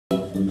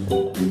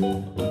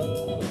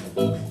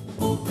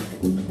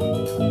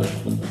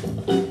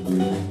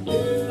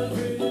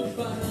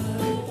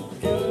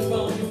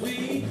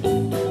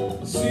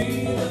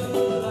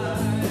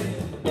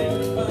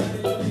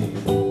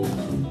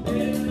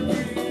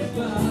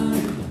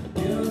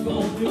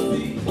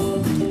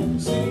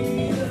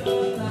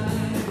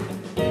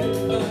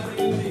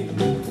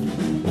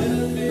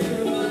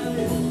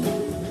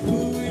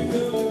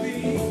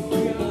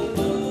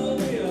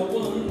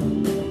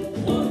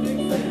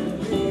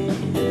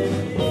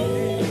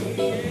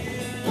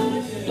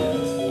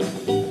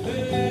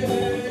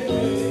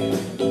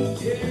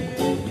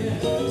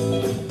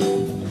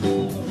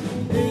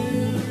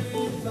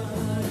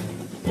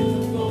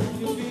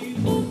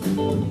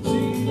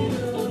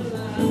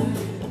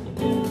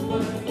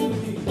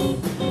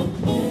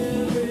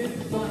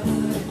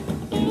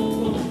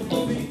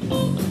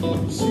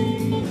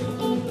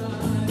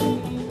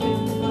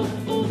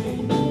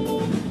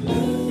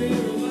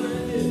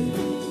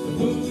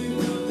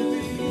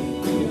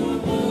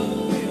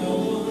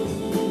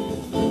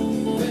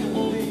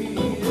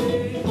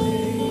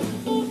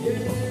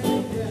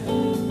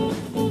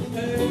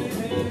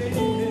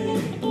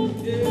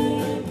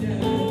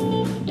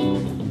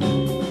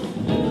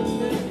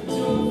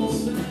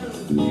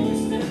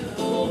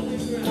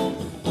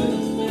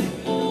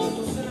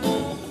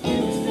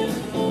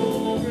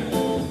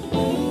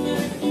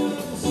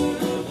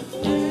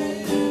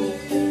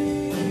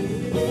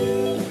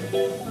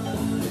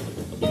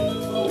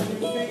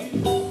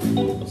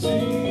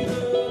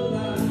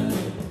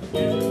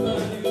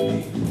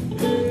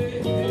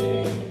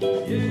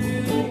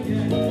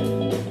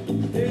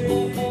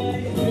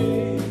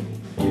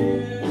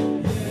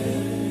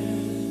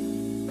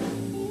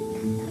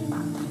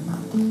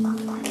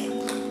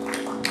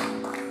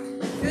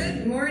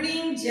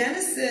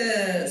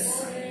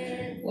Genesis.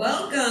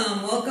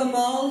 Welcome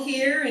all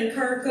here in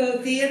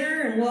Carco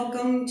Theater, and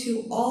welcome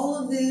to all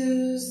of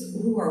those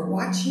who are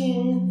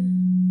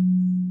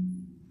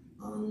watching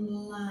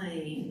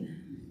online.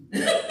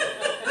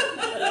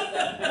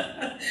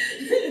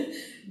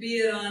 Be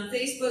it on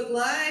Facebook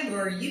Live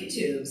or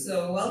YouTube,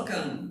 so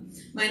welcome.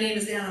 My name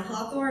is Anna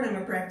Hawthorne. I'm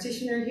a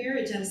practitioner here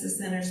at Genesis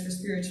Centers for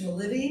Spiritual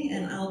Living,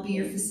 and I'll be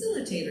your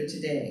facilitator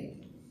today.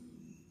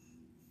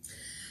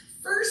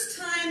 First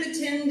time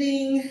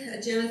attending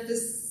a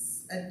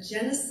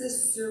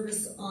Genesis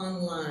service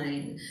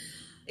online.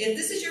 If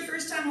this is your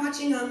first time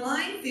watching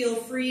online, feel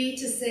free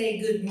to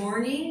say good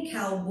morning.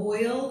 Cal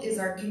Boyle is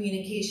our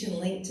communication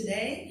link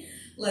today.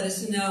 Let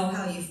us know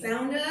how you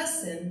found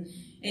us and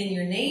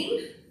your name.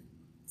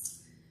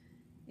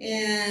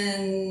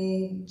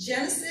 And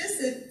Genesis,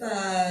 if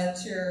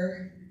it's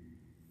your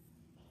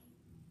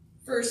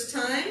first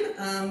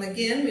time,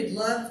 again, we'd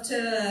love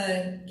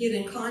to get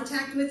in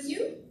contact with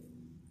you.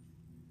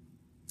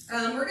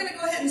 We're going to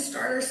go ahead and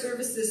start our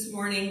service this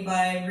morning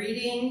by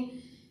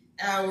reading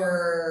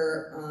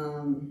our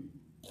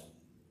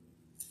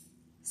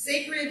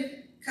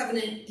Sacred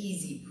Covenant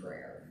Easy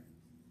Prayer.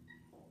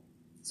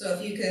 So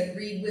if you could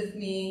read with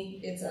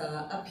me, it's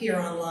up here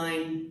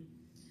online.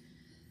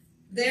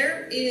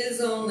 There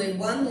is only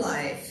one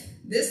life.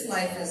 This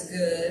life is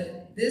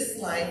good. This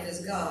life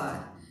is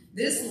God.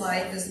 This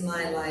life is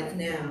my life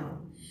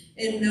now.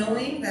 And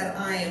knowing that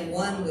I am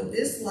one with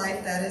this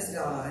life that is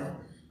God,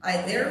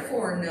 I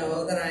therefore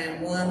know that I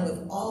am one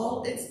with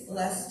all its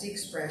blessed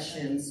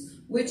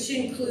expressions, which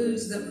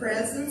includes the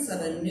presence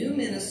of a new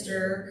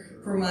minister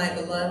for my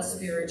beloved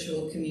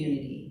spiritual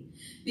community.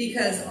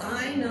 Because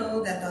I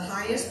know that the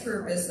highest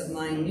purpose of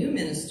my new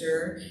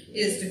minister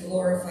is to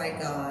glorify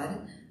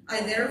God,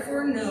 I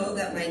therefore know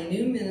that my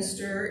new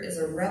minister is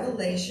a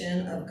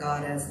revelation of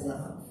God as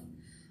love.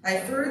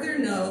 I further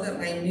know that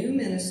my new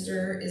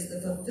minister is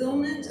the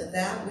fulfillment of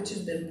that which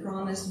has been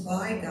promised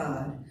by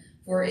God,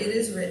 for it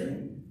is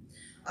written,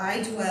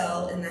 I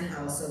dwell in the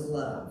house of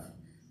love.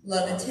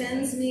 Love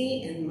attends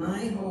me in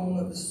my home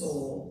of the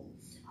soul.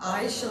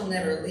 I shall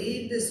never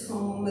leave this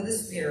home of the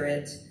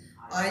spirit.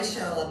 I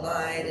shall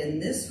abide in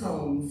this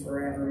home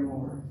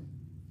forevermore.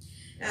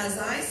 As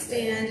I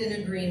stand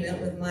in agreement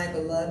with my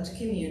beloved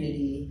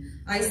community,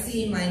 I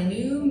see my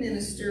new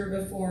minister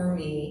before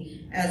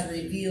me as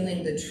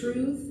revealing the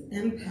truth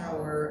and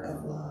power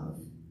of love.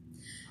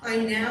 I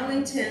now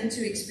intend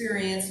to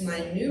experience my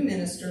new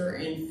minister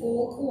in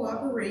full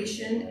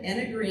cooperation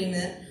and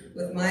agreement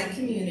with my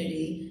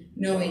community,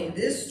 knowing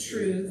this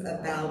truth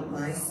about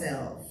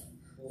myself.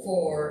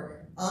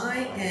 For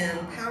I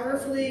am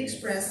powerfully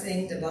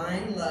expressing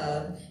divine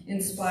love,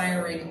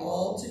 inspiring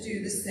all to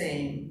do the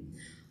same.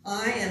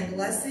 I am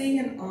blessing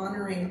and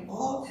honoring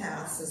all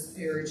paths of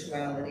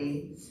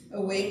spirituality,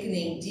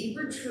 awakening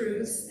deeper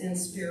truths and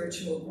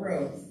spiritual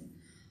growth.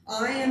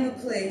 I am the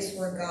place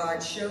where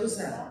God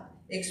shows up,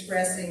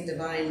 expressing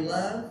divine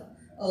love,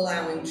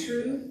 allowing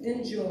truth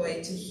and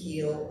joy to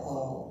heal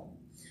all.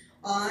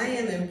 I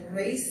am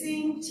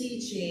embracing,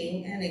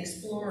 teaching, and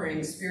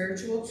exploring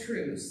spiritual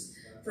truths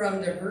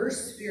from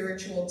diverse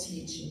spiritual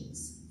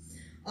teachings.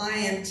 I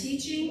am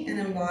teaching and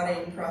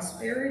embodying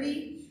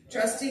prosperity,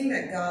 trusting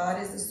that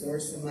God is the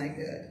source of my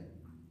good.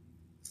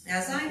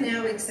 As I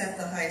now accept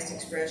the highest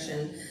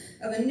expression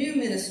of a new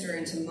minister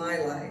into my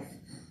life,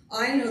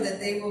 I know that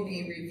they will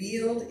be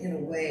revealed in a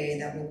way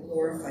that will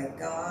glorify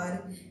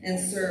God and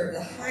serve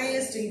the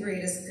highest and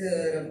greatest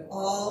good of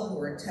all who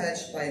are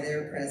touched by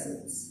their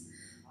presence.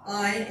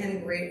 I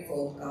am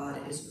grateful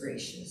God is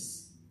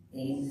gracious.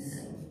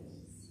 Amen.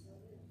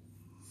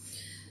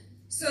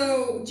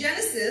 So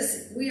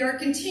Genesis, we are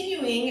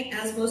continuing,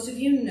 as most of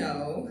you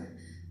know,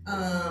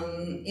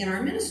 in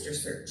our minister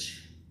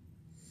search.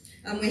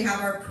 We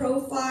have our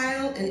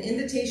profile and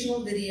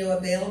invitational video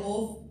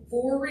available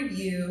for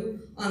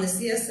review on the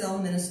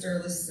CSL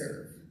Minister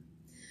Listserv.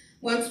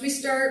 Once we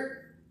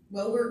start,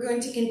 well, we're going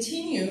to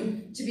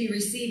continue to be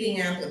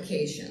receiving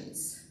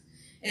applications.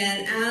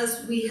 And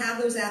as we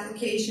have those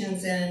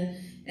applications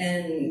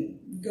and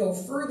go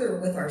further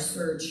with our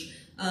search,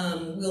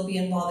 we'll be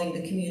involving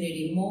the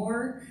community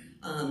more,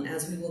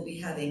 as we will be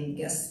having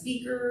guest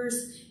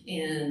speakers,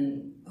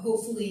 and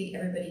hopefully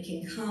everybody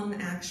can come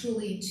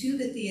actually to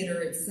the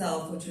theater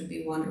itself, which would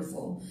be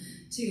wonderful,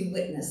 to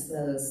witness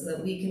those so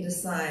that we can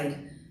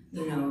decide,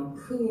 you know,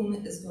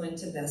 whom is going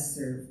to best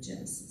serve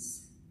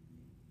Genesis.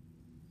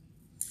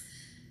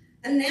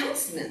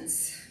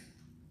 Announcements.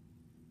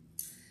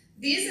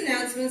 These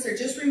announcements are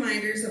just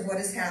reminders of what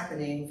is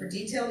happening. For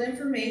detailed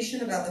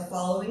information about the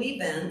following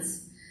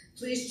events,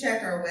 please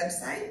check our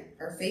website,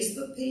 our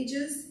Facebook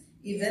pages,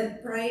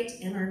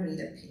 Eventbrite, and our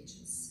meetup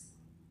pages.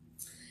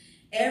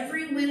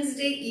 Every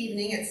Wednesday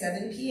evening at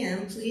 7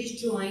 p.m.,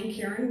 please join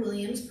Karen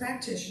Williams,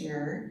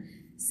 practitioner,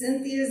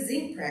 Cynthia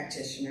Zink,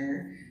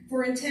 practitioner,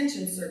 for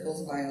intention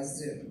circles via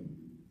Zoom.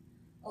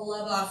 A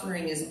love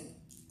offering is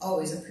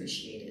always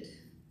appreciated.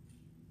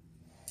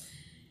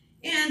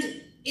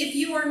 And if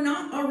you are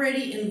not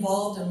already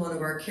involved in one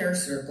of our care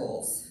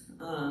circles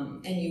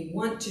and you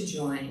want to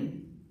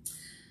join,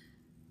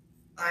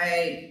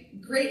 I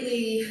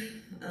greatly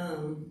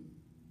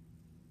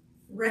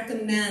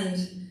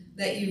recommend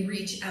that you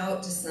reach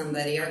out to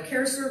somebody. Our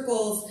care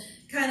circles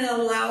kind of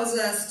allows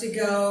us to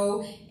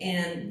go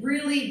and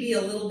really be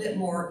a little bit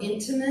more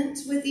intimate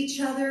with each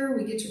other.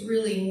 We get to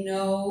really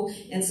know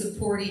and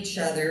support each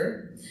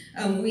other.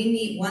 We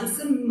meet once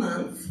a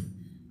month,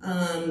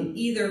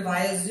 either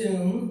via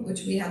Zoom,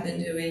 which we have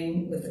been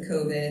doing with the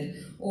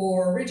COVID,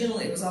 or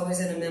originally it was always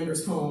in a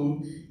member's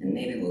home, and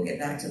maybe we'll get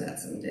back to that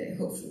someday,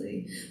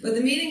 hopefully. But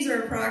the meetings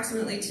are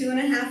approximately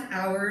 2.5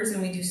 hours,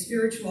 and we do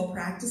spiritual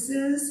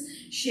practices,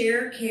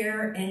 share,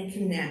 care, and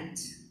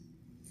connect.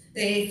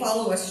 They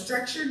follow a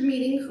structured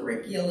meeting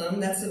curriculum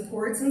that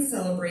supports and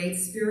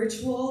celebrates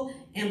spiritual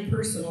and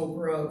personal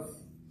growth.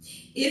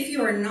 If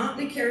you are not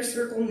in a care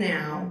circle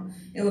now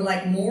and would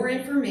like more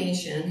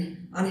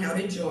information on how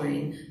to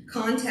join,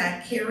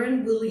 contact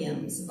Karen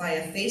Williams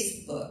via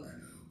Facebook,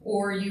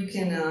 or you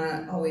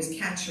can always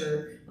catch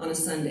her on a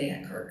Sunday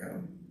at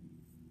Carco.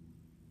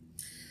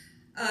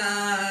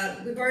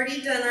 We've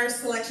already done our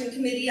selection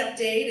committee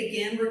update.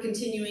 Again, we're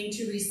continuing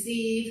to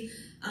receive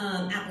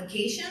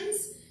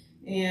applications,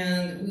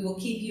 and we will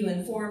keep you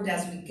informed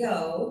as we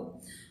go.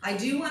 I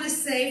do want to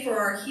say for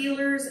our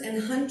Healers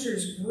and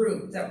Hunters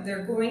group that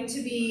they're going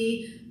to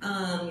be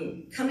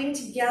coming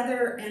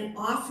together and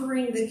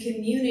offering the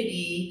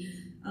community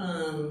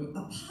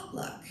a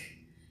potluck.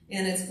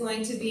 And it's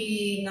going to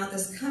be not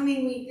this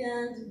coming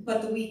weekend,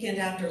 but the weekend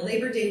after,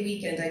 Labor Day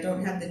weekend. I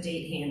don't have the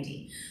date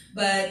handy.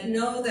 But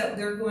know that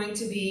they're going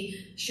to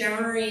be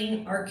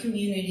showering our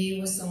community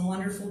with some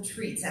wonderful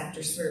treats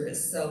after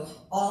service. So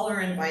all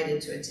are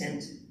invited to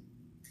attend.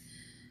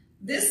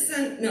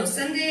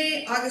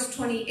 Sunday, August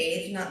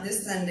 28th, not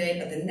this Sunday,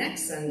 but the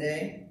next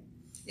Sunday,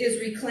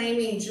 is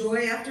Reclaiming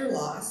Joy After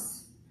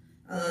Loss.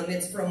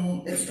 It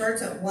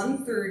starts at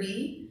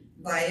 1:30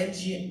 via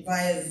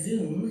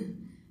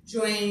Zoom.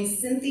 Join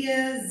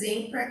Cynthia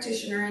Zink,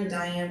 practitioner, and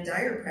Diane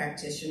Dyer,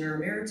 practitioner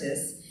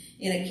emeritus,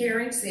 in a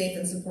caring, safe,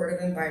 and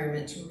supportive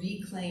environment to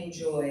reclaim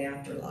joy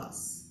after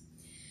loss.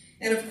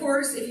 And of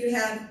course, if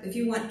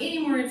you want any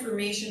more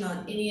information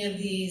on any of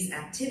these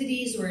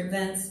activities or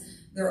events,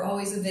 they're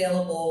always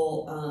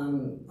available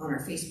on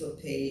our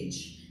Facebook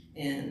page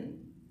and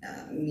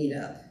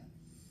Meetup.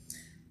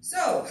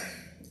 So,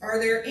 are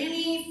there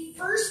any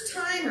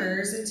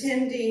first-timers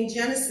attending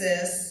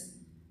Genesis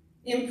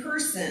in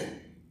person?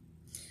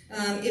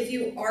 If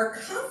you are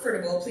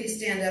comfortable, please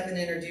stand up and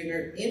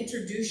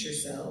introduce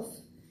yourself.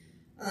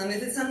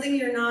 If it's something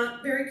you're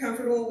not very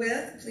comfortable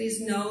with,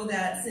 please know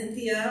that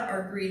Cynthia,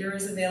 our greeter,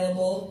 is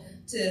available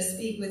to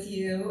speak with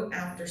you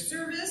after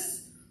service,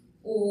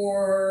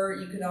 or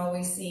you could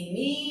always see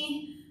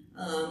me.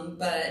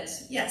 But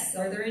yes,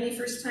 are there any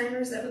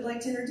first-timers that would like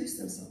to introduce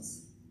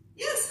themselves?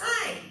 Yes,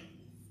 hi.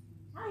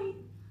 Hi,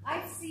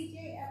 I'm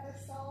CJ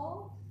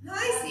Eversole.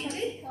 Hi,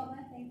 CJ.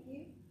 Tacoma, thank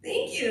you.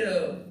 Thank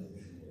you.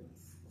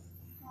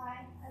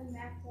 Hi, I'm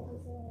Max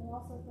Eversole. I'm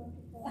also from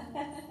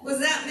Tacoma. Was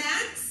that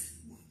Max?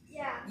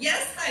 Yeah.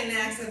 Yes, hi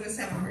Max. I was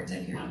having a hard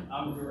time hearing.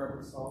 I'm Drew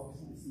Eversole.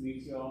 Nice to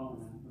meet you all,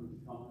 and I'm from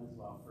Tacoma as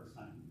well, first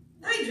time.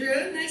 Hi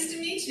Drew, nice to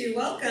meet you.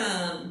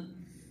 Welcome.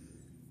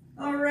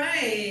 All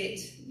right.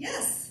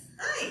 Yes.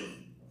 Hi.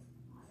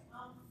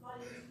 My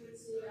name is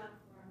Lucy.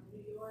 I'm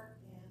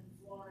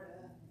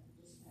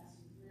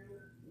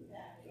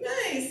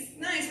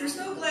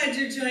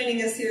you're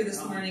joining us here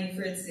this morning,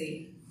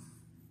 Fritzy.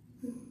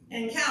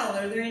 And Cal,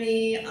 are there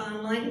any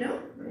online?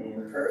 No?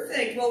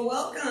 Perfect. Well,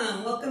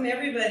 welcome. Welcome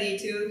everybody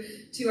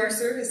to our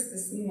service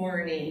this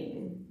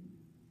morning.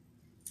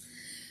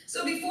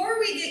 So before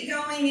we get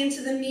going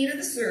into the meat of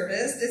the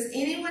service, does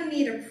anyone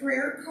need a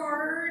prayer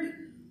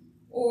card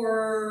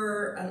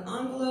or an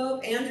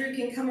envelope? Andrew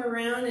can come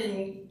around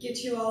and get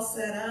you all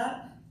set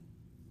up.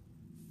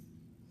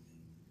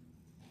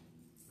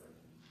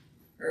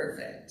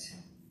 Perfect.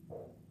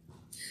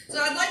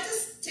 So I'd like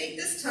to take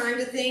this time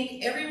to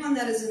thank everyone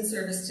that is in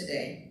service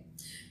today.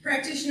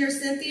 Practitioner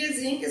Cynthia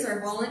Zink is our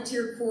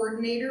volunteer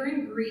coordinator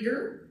and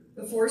greeter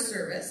before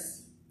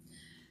service.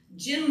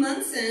 Jim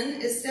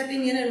Munson is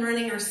stepping in and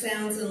running our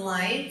sounds and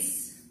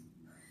lights.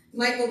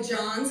 Michael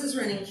Johns is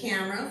running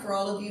camera for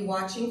all of you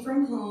watching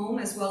from home,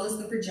 as well as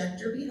the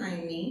projector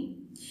behind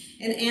me.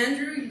 And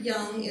Andrew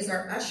Young is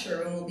our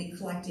usher and will be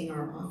collecting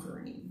our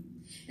offering.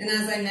 And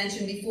as I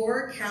mentioned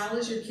before, Cal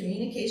is your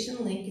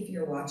communication link if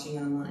you're watching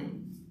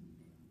online.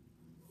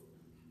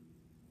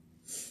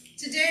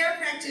 Today our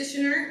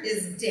practitioner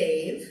is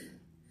Dave,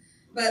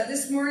 but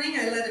this morning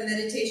I led a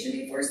meditation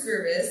before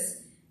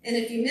service, and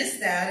if you missed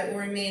that, it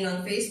will remain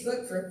on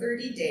Facebook for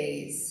 30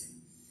 days.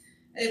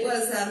 It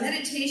was a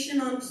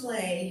meditation on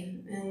play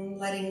and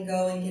letting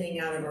go and getting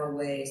out of our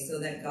way so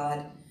that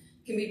God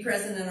can be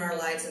present in our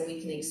lives and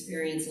we can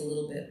experience a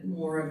little bit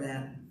more of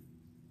that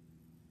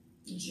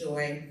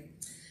joy.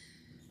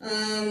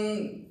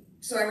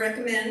 So I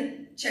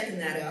recommend checking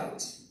that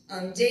out.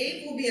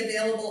 Dave will be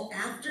available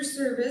after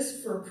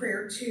service for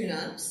prayer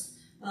tune-ups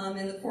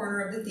in the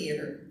corner of the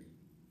theater.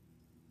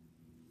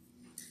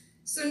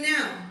 So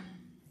now,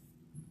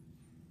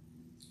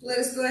 let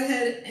us go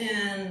ahead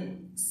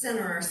and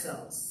center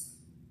ourselves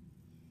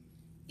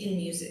in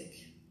music.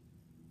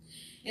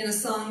 In a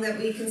song that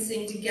we can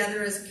sing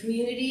together as a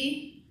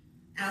community,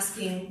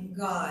 asking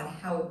God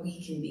how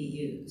we can be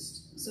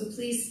used. So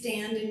please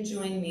stand and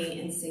join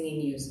me in singing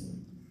using.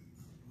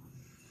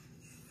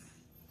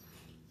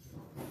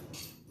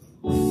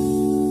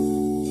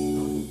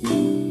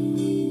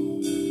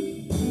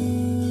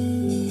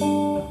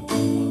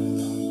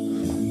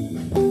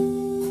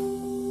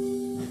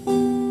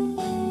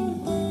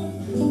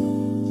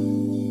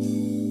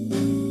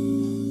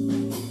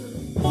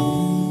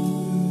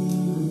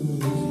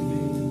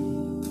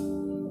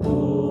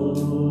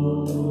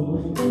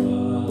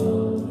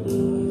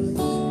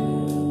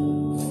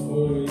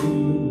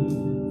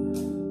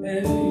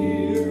 And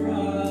here I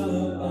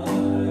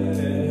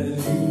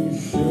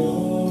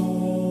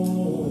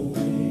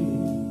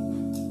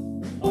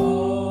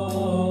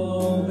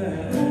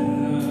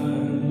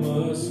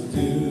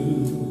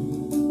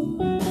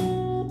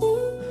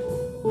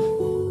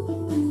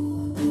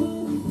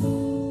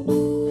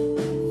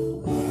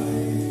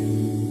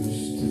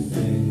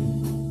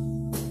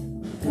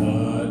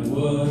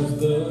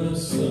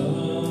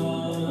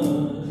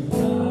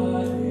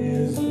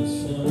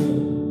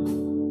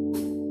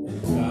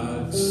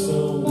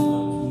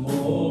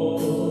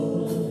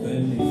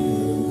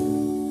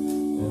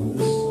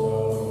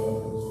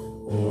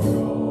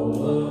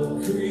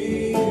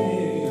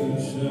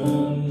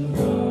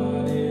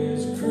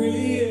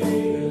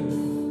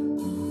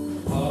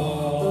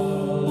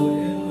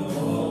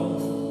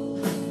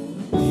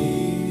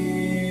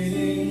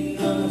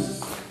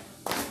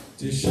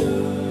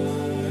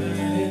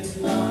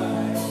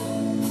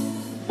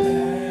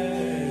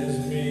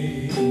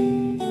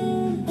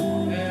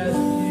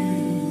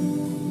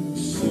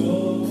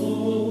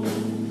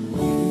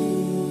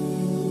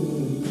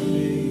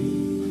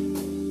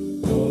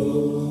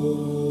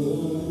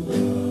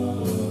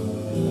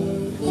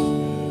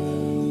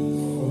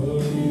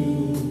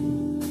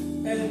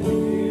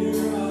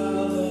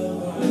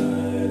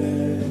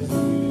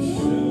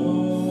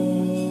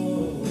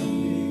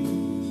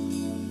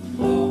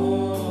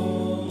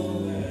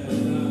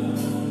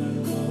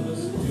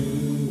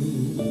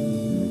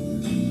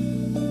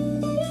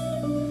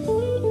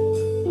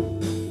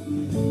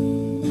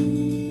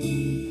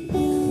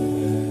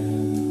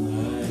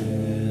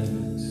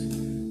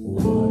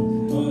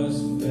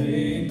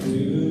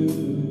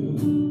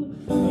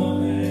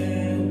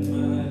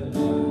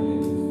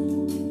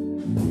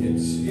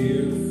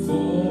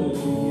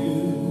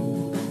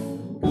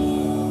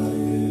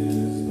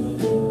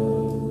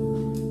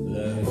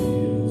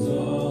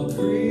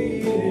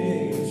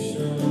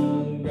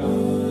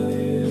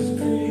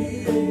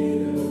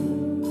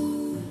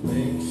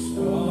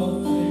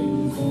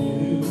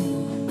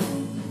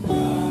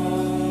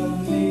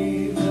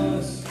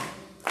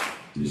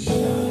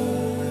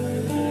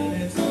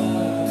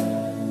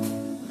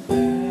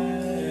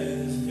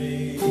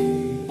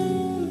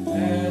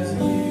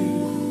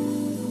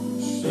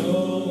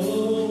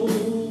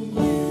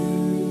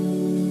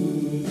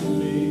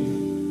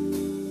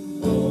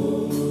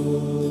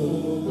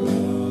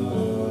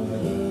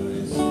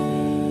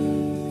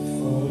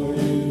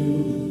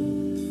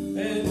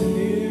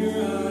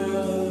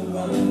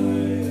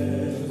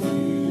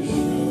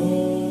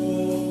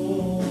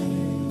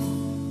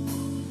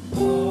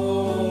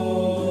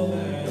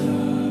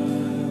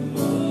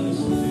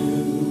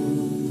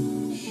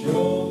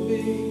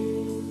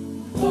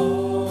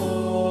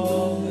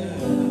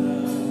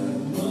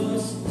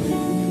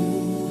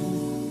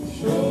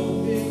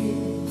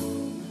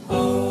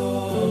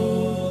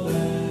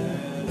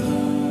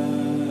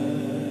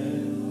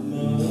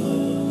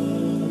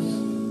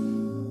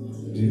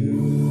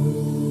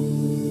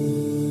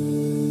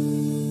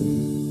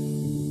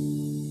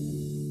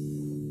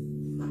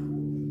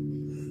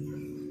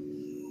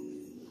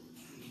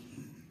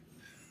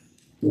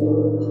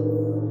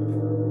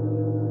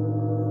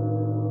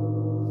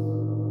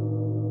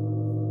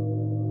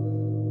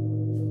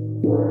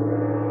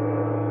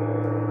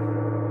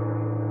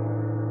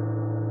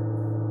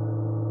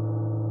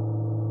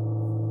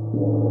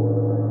Well,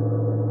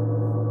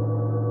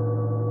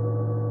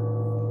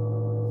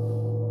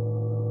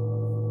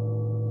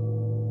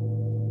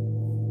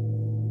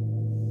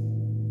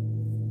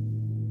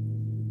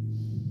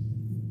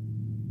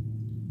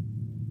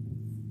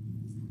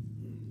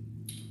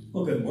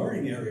 good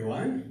morning,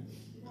 everyone.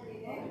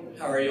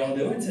 How are you all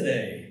doing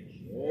today?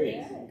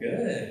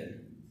 Good.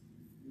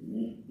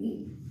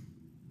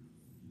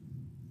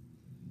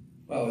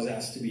 Well, I was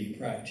asked to be a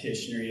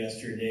practitioner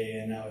yesterday,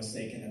 and I was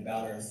thinking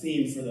about our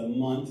theme for the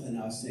month,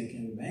 and I was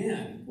thinking,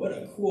 man, what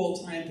a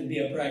cool time to be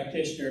a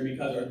practitioner,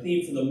 because our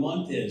theme for the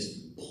month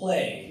is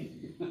play.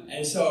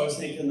 And so I was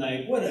thinking,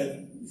 like, what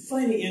a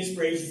finding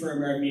inspiration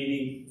for our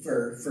meeting,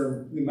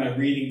 for my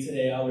reading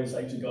today. I always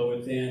like to go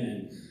within,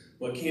 and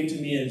what came to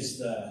me is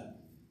the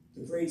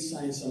great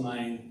science of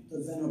mind, the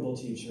venerable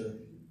teacher,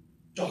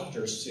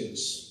 Dr.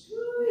 Seuss.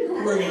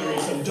 We're going to read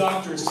some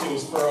Dr.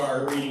 Seuss for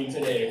our reading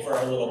today, for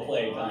our little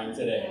playtime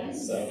today.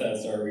 So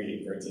that's our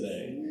reading for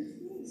today.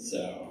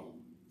 So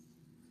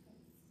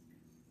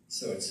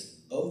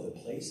it's, oh, the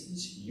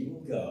places you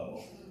will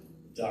go,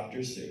 Dr.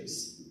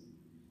 Seuss.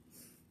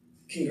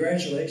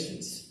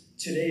 Congratulations.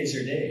 Today is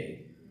your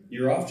day.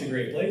 You're off to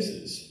great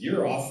places.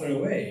 You're off and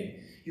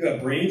away. You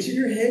have brains in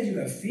your head, you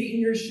have feet in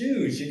your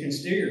shoes. You can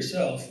steer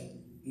yourself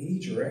any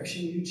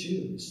direction you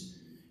choose.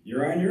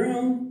 You're on your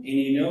own, and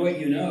you know what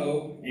you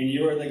know, and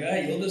you are the guy.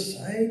 You'll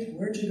decide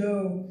where to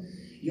go.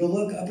 You'll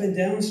look up and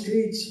down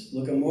streets,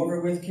 look them over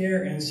with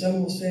care, and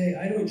some will say,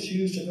 I don't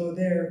choose to go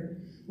there.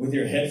 With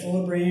your head full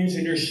of brains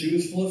and your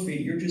shoes full of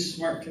feet, you're just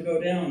smart to go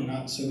down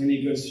not so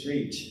many good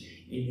streets.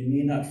 And you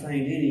may not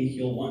find any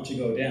you'll want to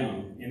go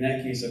down. In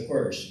that case, of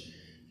course,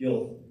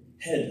 you'll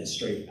head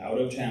straight out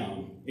of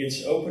town.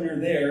 It's opener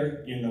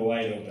there in the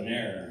wide open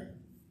air.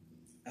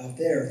 Out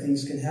there,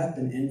 things can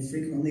happen, and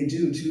frequently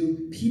do,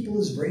 to people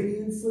as brainy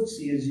and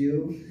footsie as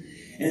you.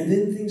 And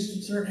then things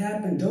can start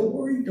happening. Don't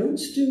worry, don't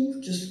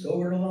stew, just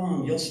go right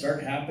along. You'll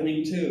start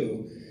happening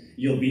too.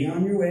 You'll be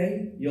on your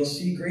way, you'll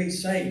see great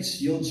sights.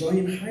 You'll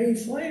join high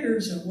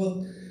flyers and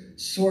will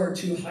soar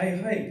to high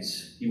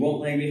heights. You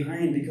won't lag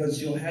behind because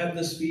you'll have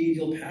the speed,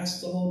 you'll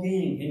pass the whole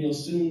gang, and you'll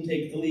soon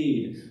take the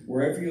lead.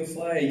 Wherever you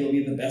fly, you'll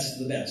be the best of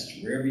the best.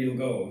 Wherever you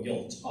go,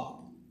 you'll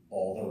top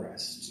all the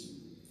rest.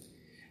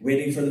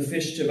 Waiting for the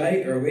fish to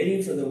bite, or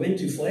waiting for the wind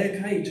to fly a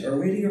kite, or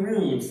waiting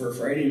around for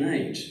Friday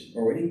night,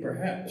 or waiting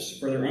perhaps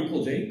for their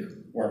Uncle Jake,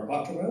 or a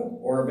pot to boil,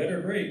 or a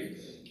better break,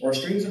 or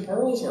strings of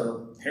pearls, or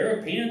a pair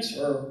of pants,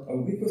 or a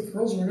week with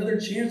curls, or another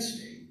chance.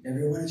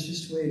 Everyone is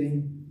just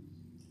waiting.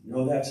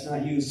 No, that's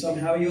not you.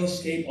 Somehow you'll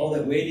escape all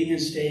that waiting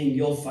and staying.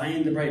 You'll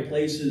find the bright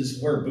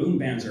places where boom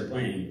bands are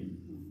playing,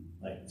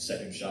 like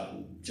Second Shot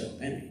and Joe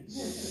Penny.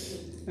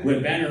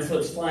 With banner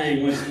flips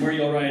flying, once more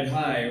you'll ride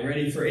high,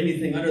 ready for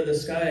anything under the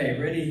sky,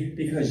 ready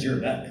because you're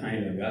that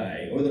kind of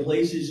guy. Or the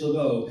places you'll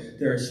go,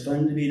 there's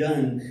fun to be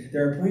done.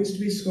 There are points to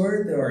be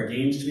scored, there are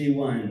games to be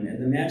won, and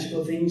the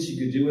magical things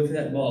you could do with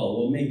that ball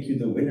will make you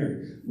the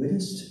winner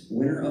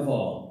of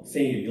all.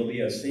 Fame, you'll be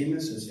as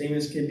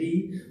famous can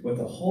be, with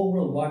the whole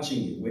world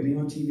watching you, waiting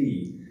on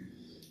TV.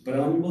 But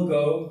on you will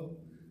go,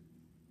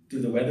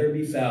 through the weather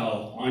be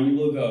foul, on you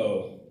will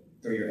go,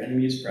 though your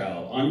enemies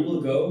prowl. On you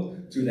will go,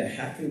 through the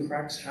hack and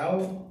cracks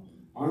howl,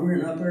 onward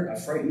and upward, a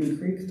frightening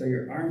creak, though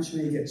your arms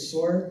may get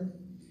sore,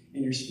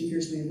 and your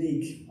speakers may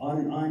leak. On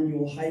and on you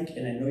will hike,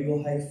 and I know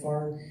you'll hike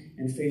far,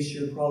 and face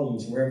your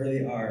problems wherever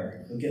they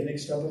are. You'll get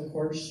mixed up, of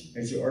course,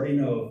 as you already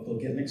know. You'll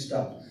get mixed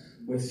up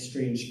with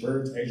strange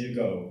birds as you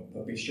go.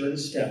 But be sure to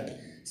step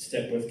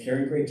with care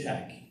and great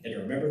tact, and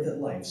remember that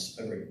life's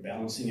a great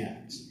balancing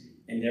act.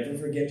 And never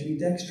forget to be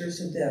dexterous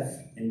and deaf,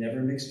 and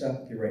never mixed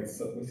up your right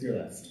foot with your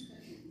left.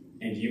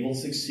 And you will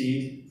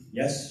succeed.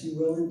 Yes, you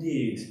will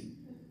indeed.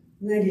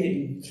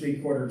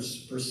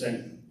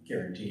 98.75%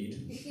 guaranteed.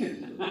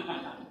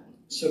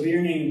 So be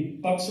your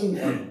name Buxom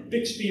or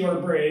Bixby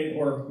or Bray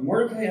or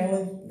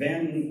Mordecai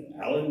Van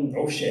Allen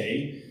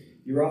O'Shea,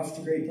 you're off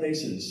to great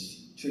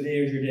places. Today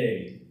is your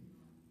day.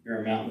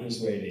 Your mountain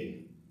is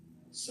waiting.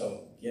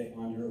 So get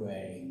on your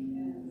way.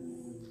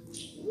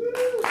 Woo!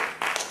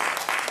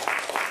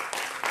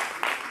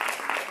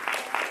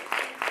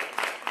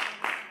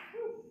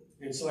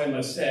 And so I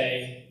must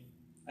say,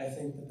 I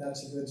think that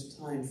that's a good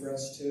time for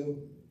us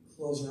to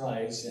close our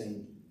eyes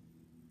and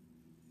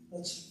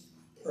let's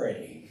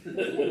pray.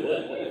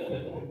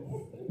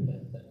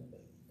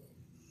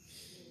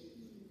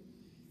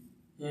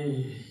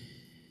 And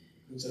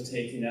so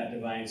taking that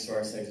divine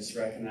source, I just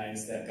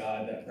recognize that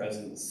God, that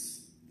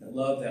presence, that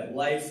love, that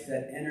life,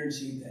 that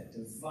energy, that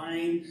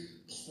divine,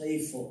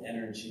 playful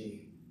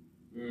energy.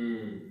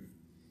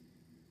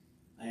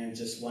 I am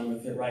just one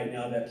with it right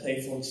now, that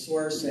playful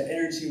source, that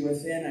energy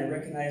within. I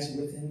recognize it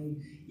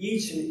within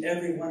each and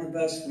every one of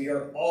us. We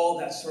are all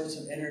that source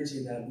of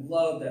energy, that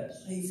love, that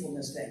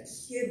playfulness, that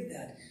kid,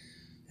 that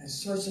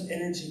source of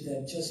energy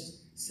that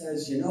just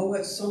says, you know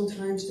what,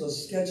 sometimes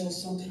those schedules,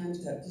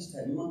 sometimes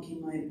that monkey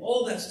mind,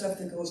 all that stuff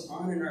that goes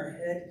on in our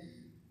head,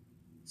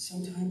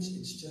 sometimes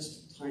it's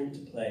just time to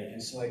play.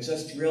 And so I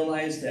just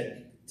realized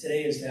that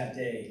today is that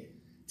day.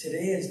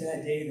 Today is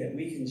that day that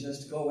we can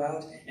just go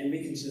out and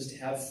we can just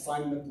have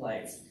fun with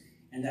life.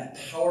 And that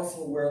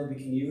powerful word we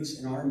can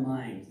use in our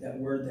mind, that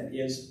word that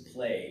is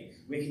play.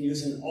 We can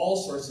use in all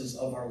sources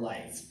of our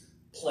life.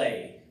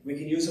 Play. We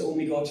can use it when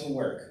we go to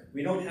work.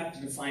 We don't have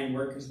to define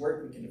work as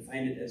work. We can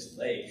define it as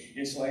play.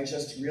 And so I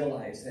just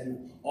realized that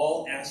in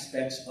all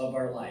aspects of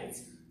our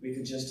life, we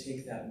could just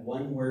take that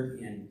one word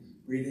in,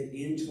 breathe it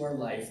into our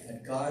life,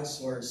 that God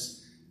source,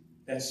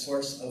 that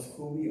source of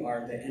who we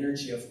are, the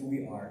energy of who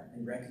we are,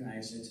 and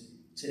recognize it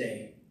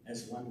today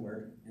as one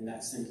word, and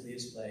that simply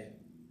is play.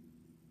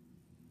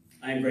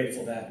 I am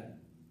grateful that.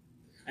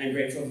 I am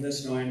grateful for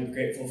this knowing. I'm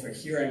grateful for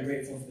here. I'm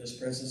grateful for this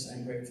presence.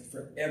 I'm grateful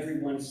for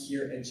everyone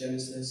here at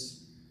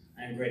Genesis.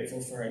 I am grateful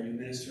for our new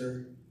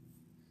minister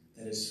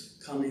that is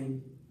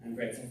coming. I'm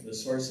grateful for the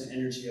source and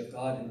energy of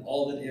God and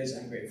all that is.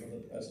 I'm grateful for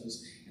the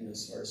presence and the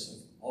source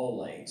of all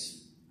light.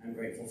 I'm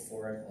grateful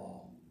for it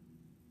all.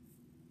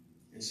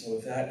 And so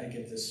with that, I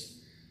give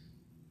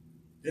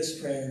this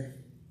prayer,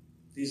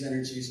 these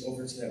energies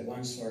over to that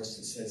one source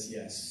that says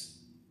yes,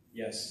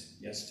 yes,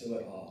 yes to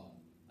it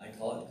all. I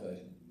call it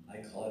good.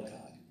 I call it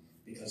God,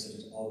 because it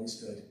is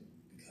always good,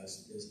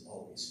 because it is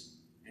always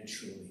and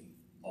truly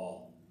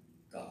all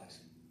God.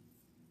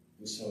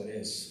 And so it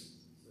is.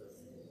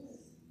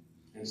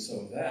 And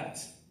so with that,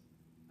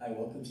 I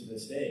welcome to the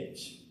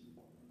stage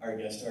our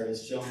guest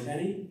artist, Joe and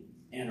Penny,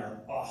 and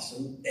our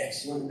awesome,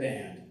 excellent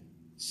band,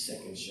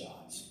 Second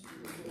Shots.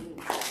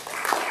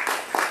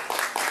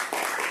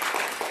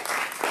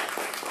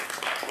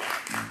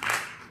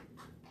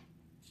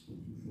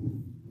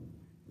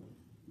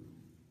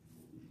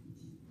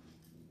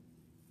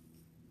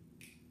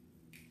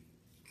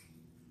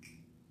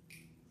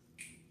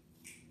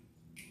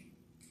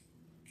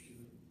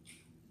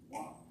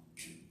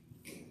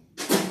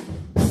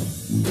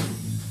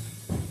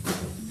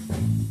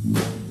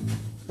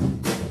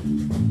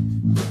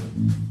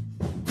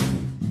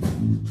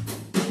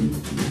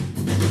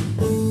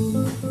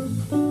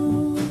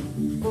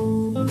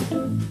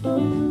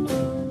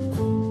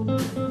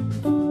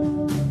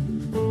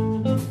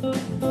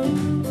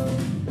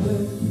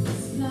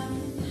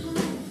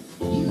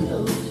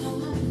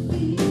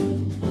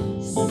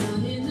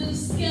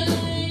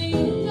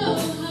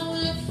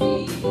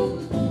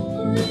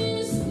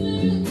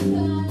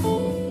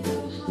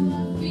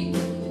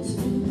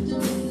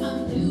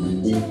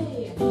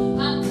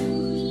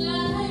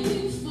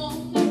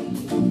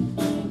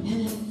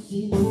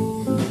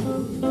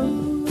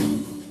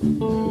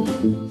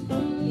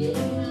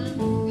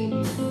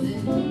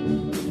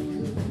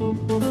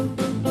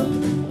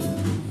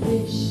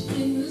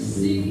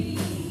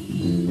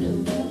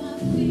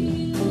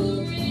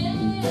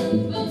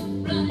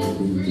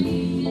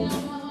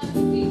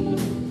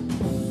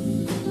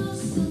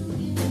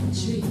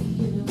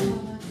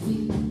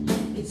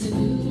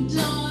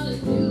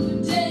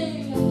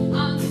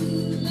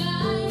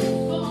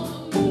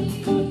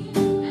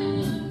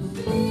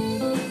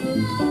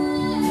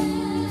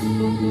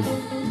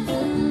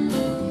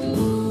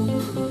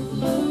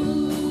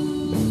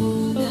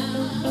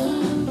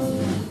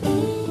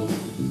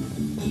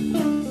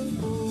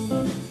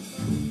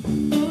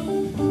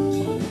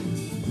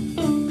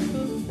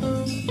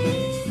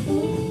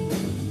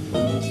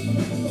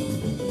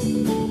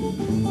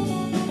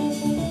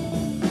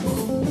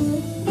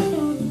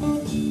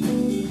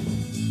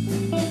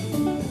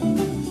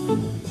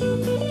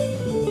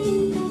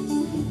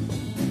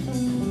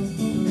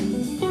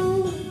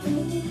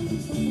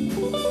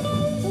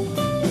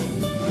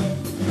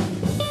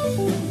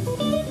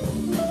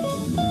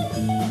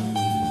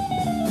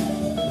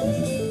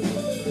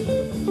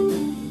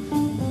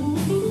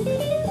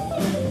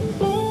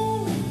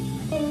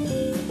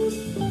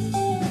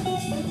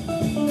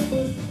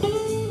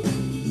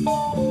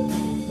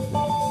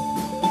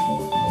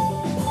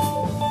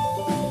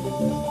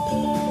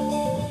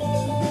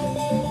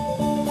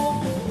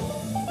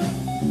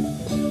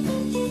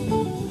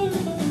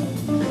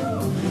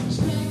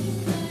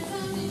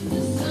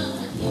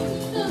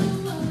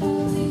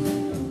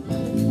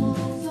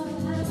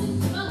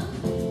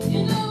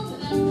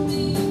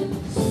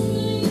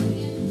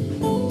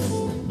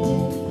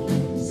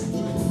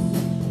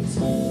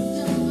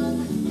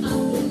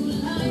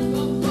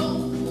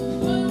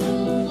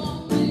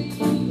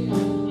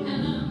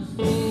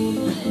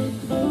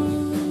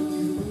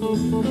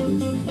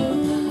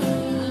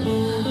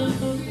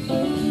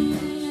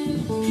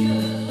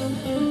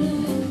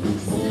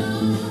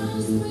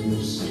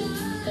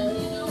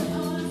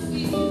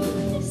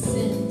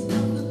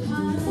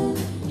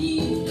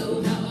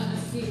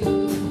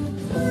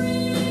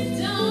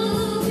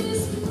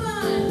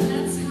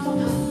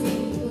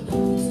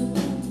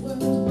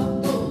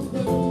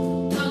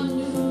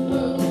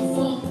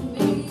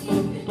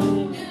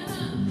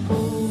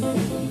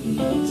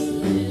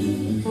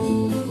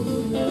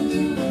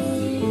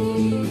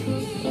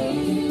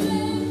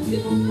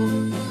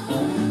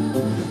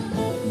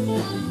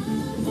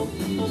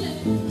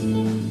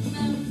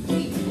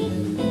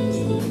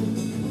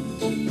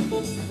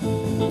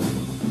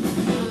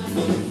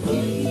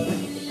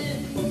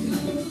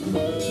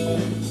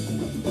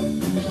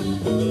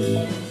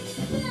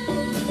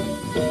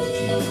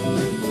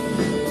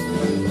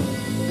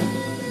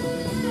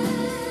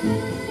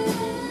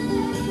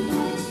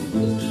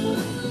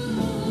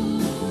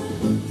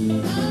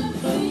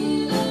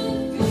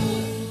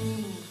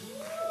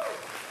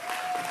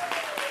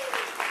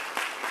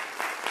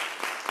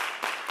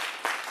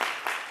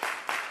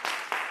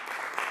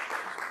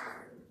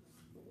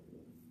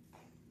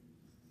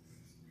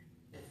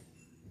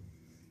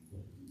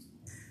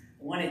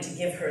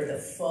 give her the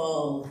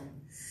full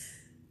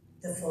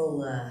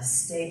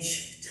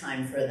stage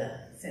time for the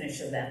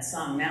finish of that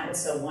song. That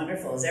was so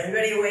wonderful. Is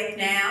everybody awake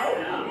now?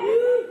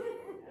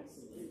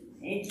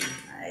 Thank you,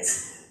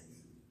 guys.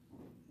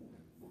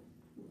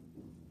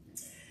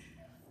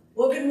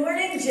 Well, good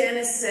morning,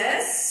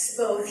 Genesis,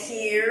 both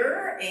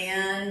here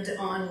and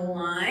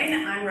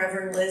online. I'm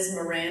Reverend Liz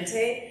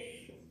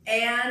Mirante,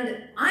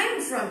 and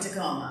I'm from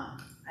Tacoma.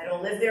 I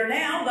don't live there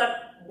now,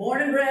 but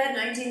born and bred,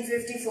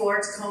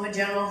 1954, Tacoma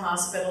General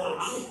Hospital.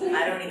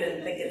 I don't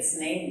even think it's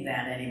named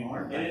that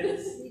anymore. It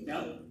is.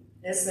 No.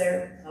 Is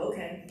there?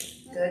 Okay,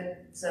 good.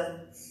 So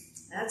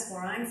that's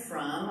where I'm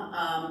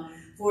from.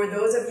 For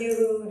those of you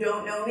who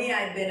don't know me,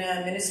 I've been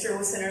a minister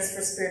with Centers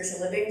for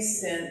Spiritual Living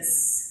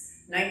since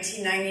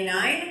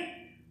 1999,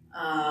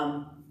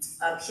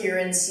 up here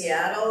in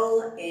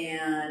Seattle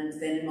and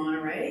then in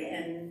Monterey,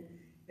 and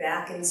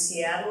back in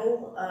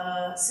Seattle,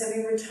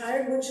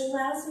 semi-retired, which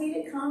allows me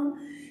to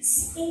come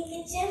speak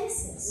at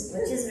Genesis,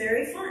 which is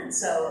very fun.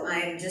 So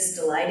I'm just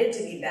delighted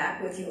to be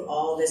back with you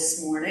all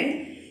this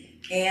morning,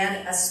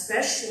 and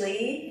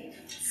especially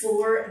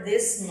for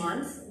this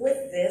month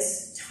with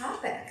this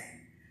topic.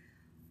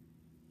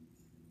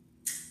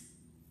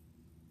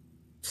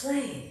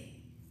 Play.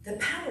 The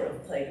power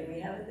of play. Do we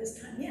have it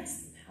this time?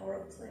 Yes, the power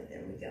of play.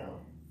 There we go.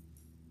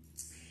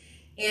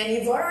 And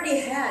you've already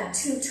had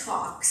 2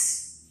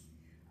 talks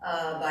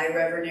by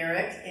Reverend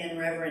Eric and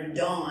Reverend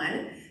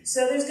Dawn.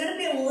 So there's going to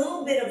be a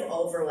little bit of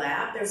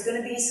overlap. There's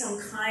going to be some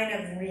kind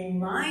of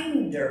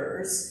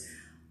reminders.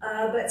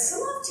 But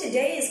some of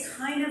today is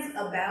kind of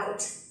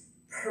about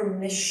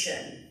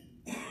permission.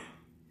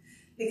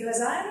 Because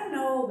I don't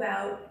know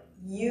about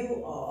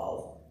you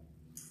all,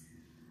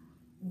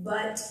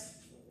 but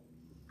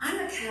I'm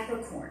a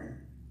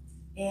Capricorn.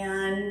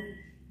 And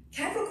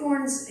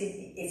Capricorns,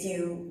 if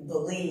you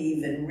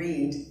believe and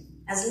read,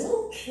 as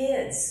little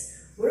kids,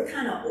 we're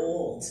kind of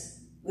old.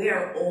 We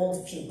are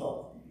old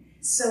people.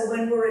 So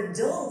when we're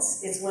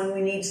adults, it's when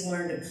we need to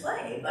learn to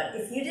play. But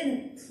if you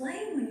didn't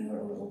play when you were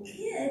a little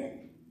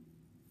kid,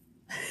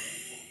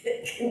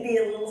 it can be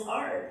a little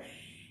hard.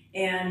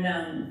 And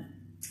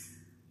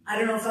I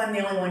don't know if I'm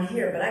the only one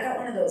here, but I got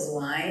one of those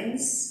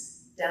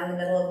lines down the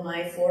middle of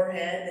my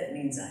forehead that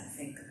means I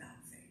think about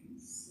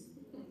things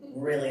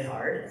really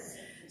hard.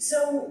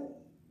 So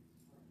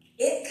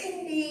it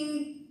can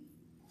be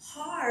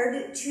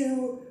hard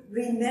to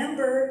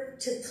remember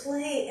to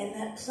play, and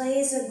that play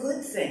is a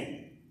good thing.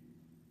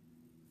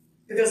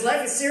 Because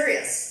life is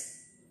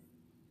serious.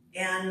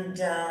 And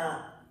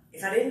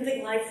if I didn't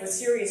think life was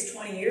serious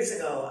 20 years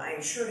ago, I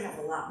sure have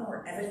a lot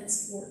more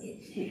evidence for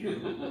it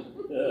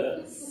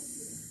now.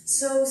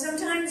 So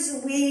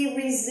sometimes we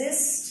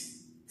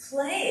resist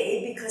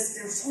play because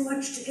there's so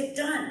much to get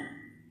done.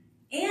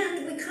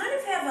 And we kind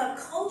of have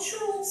a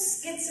cultural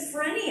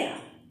schizophrenia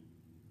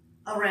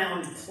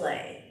around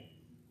play.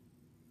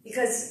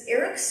 Because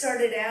Eric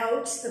started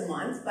out the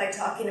month by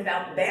talking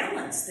about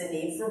balance, the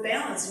need for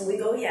balance. And we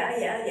go,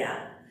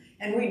 yeah.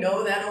 And we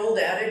know that old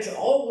adage,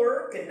 all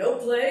work and no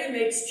play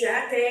makes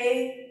Jack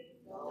a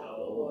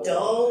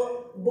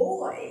dull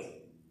boy.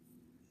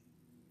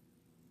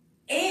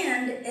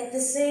 And at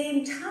the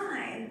same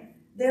time,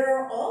 there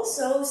are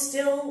also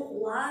still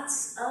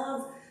lots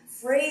of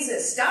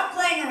phrases. Stop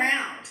playing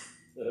around.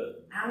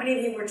 How many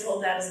of you were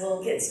told that as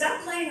little kids?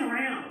 Stop playing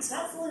around.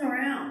 Stop fooling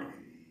around.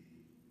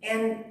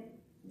 And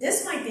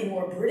this might be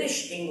more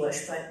British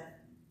English, but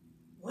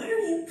what are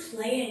you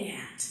playing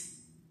at?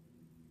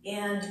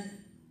 And,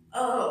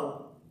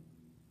 oh,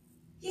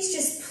 he's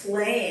just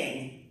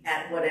playing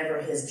at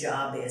whatever his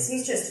job is.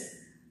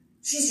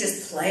 She's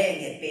just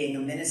playing at being a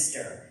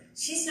minister.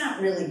 She's not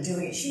really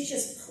doing it. She's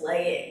just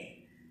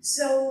playing.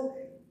 So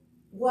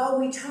while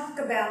we talk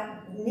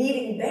about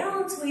needing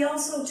balance, we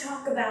also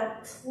talk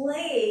about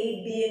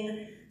play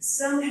being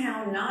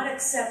somehow not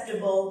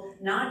acceptable,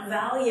 not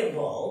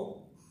valuable,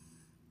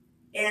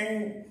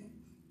 and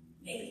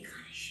maybe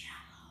kind of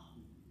shallow.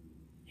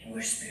 And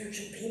we're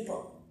spiritual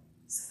people,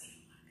 so we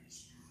don't want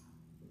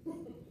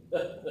to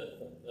be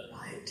shallow.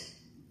 Right?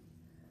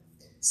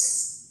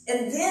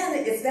 And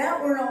then, if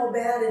that weren't all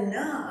bad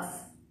enough,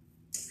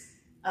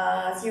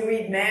 if you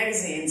read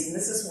magazines, and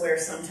this is where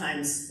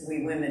sometimes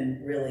we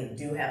women really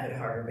do have it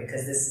harder,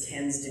 because this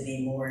tends to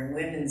be more in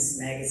women's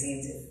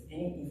magazines, if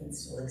any even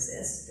still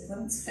exist. Do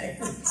women's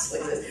magazines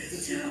still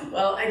exist?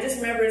 Well, I just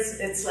remember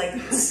it's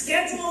like,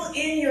 schedule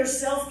in your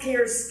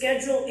self-care,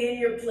 schedule in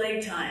your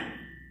playtime.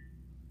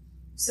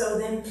 So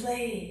then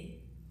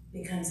play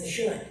becomes a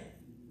should,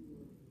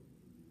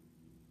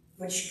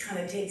 which kind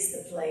of takes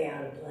the play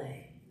out of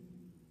play.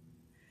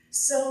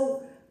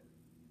 So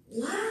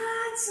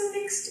lots of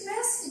mixed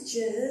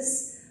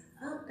messages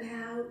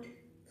about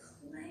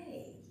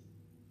play.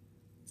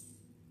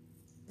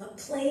 But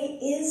play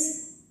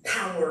is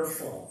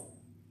powerful.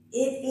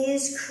 It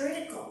is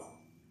critical.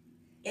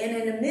 And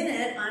in a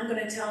minute, I'm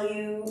going to tell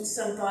you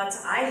some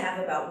thoughts I have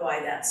about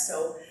why that's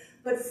so.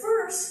 But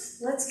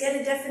first, let's get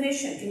a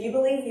definition. Can you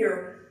believe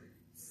you're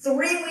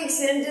 3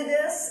 weeks into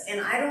this,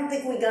 and I don't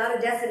think we got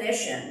a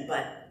definition,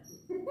 but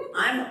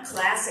I'm a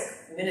classic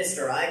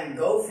minister, I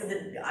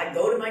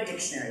go to my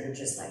dictionary, which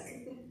is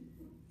like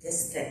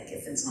this thick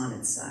if it's on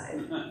its side.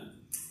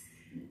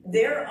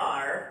 There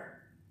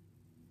are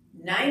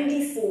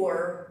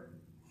 94,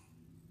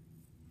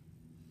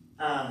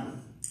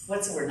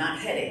 what's the word, not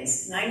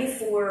headings,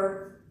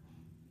 94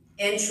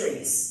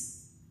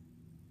 entries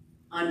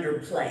under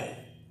play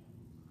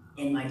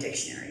in my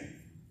dictionary.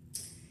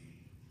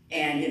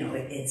 And, you know,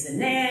 it's a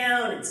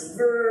noun, it's a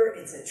verb,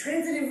 it's a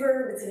transitive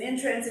verb, it's an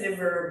intransitive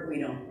verb.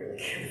 We don't really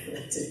care for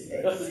that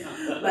today.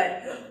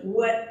 But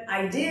what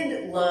I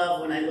did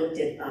love when I looked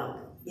it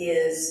up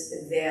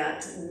is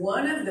that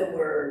one of the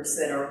words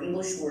that our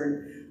English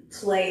word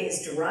play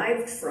is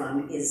derived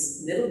from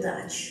is Middle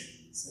Dutch.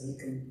 So you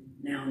can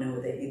now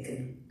know that you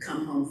can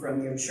come home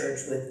from your church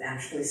with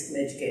actually some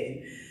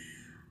education.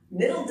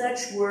 Middle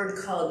Dutch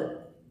word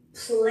called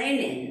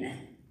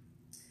plannen.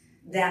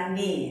 That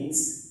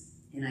means,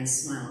 and I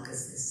smile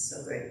because this is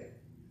so great,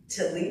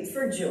 to leap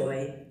for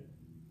joy,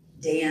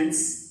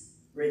 dance,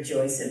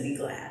 rejoice, and be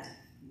glad.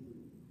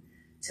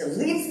 To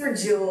leap for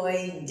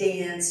joy,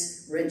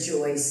 dance,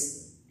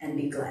 rejoice, and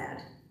be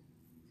glad.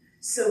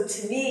 So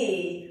to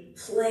me,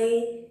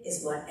 play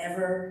is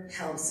whatever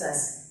helps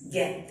us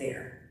get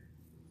there,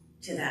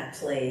 to that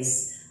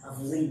place of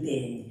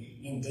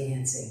leaping and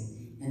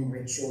dancing and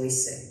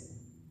rejoicing.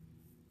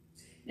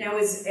 Now,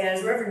 as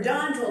Reverend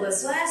Don told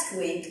us last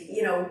week,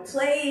 you know,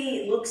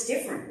 play looks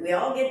different. We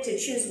all get to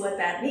choose what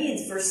that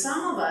means. For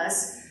some of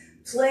us,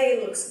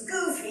 play looks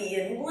goofy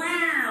and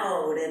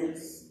loud and,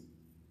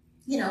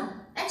 you know,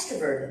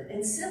 extroverted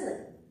and silly.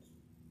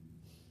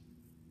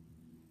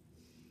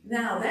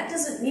 Now, that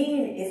doesn't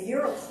mean if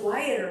you're a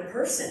quieter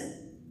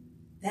person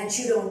that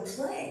you don't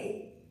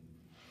play.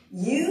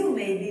 You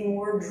may be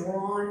more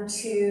drawn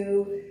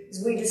to,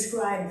 as we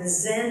described, the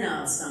zen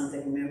of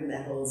something. Remember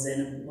that whole zen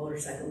of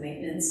motorcycle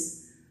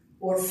maintenance?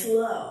 Or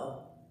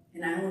flow.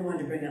 And I only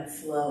wanted to bring up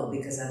flow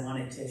because I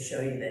wanted to show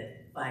you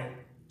that by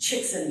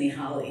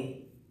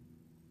Csikszentmihalyi.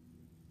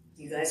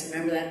 Do you guys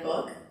remember that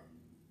book?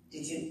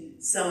 Did you?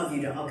 Some of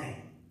you don't.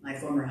 Okay. My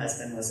former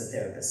husband was a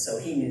therapist, so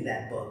he knew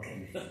that book.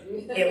 And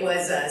it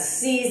was a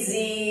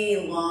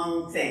CZ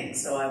long thing,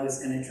 so I was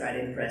going to try to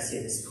impress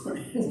you this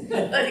morning.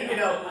 Letting you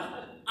know,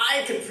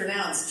 I could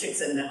pronounce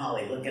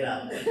Csikszentmihalyi, look it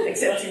up,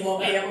 except you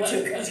won't be able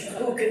to because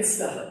you can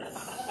spell it.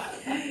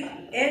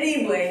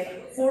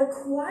 Anyway, for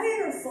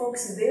quieter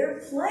folks, their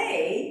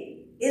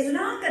play is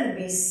not going to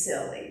be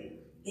silly.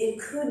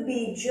 It could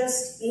be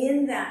just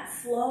in that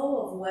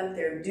flow of what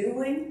they're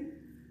doing.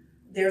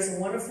 There's a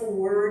wonderful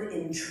word,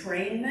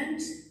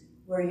 entrainment,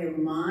 where your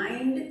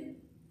mind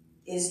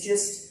is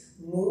just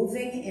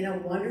moving in a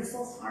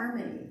wonderful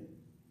harmony.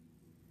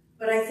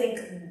 But I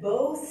think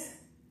both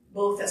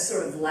a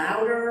sort of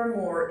louder,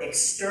 more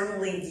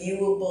externally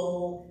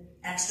viewable,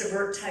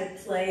 extrovert type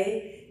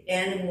play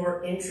and a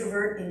more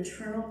introvert,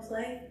 internal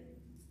play,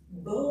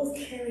 both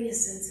carry a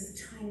sense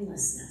of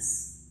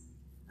timelessness,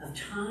 of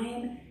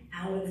time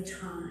out of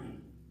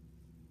time,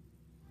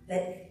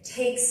 that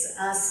takes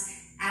us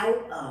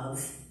out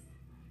of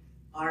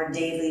our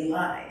daily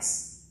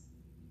lives,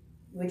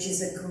 which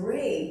is a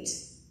great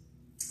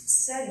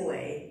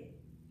segue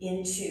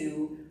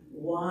into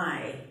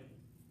why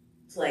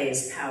play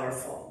is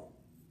powerful.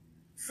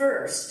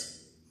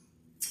 First,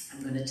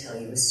 I'm going to tell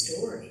you a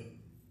story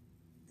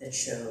that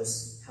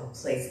shows how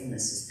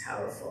playfulness is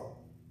powerful.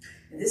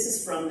 And this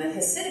is from the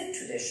Hasidic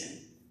tradition.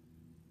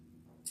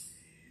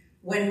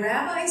 When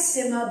Rabbi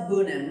Sima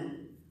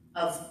Bunim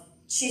of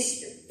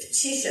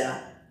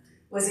Chisha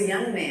was a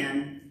young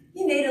man,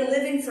 he made a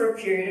living for a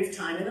period of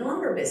time in the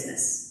lumber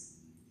business.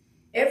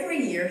 Every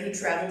year he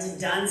traveled to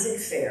Danzig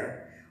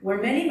Fair,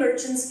 where many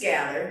merchants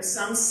gathered,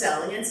 some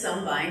selling and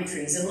some buying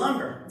trees and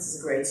lumber. This is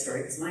a great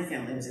story because my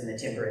family was in the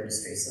timber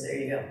industry, so there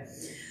you go.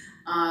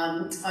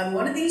 On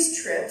one of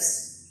these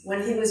trips,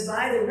 when he was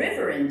by the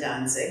river in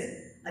Danzig,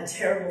 a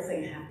terrible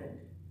thing happened.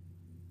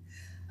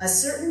 A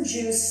certain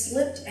Jew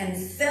slipped and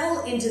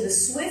fell into the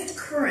swift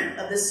current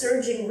of the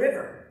surging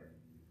river.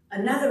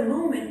 Another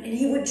moment and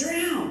he would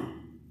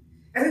drown.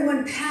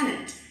 Everyone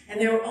panicked and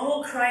they were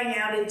all crying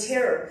out in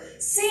terror,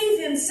 "Save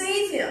him,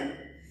 save him!"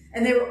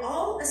 And they were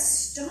all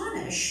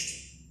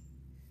astonished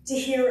to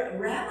hear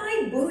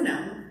Rabbi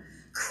Bunim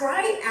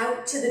cry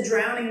out to the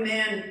drowning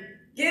man,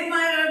 "Give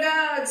my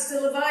regards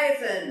to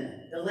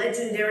Leviathan, the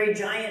legendary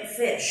giant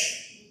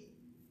fish."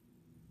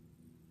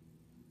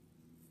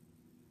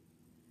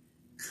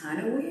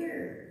 Kind of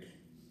weird,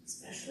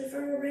 especially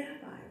for a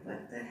rabbi.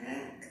 What the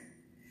heck?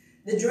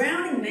 The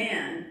drowning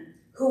man,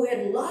 who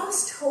had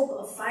lost hope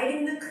of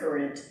fighting the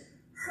current,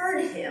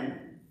 heard him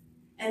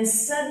and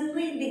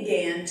suddenly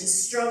began to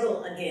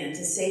struggle again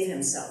to save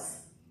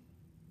himself.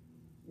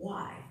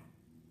 Why?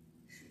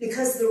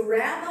 Because the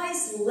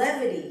rabbi's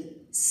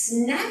levity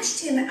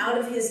snatched him out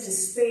of his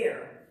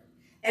despair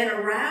and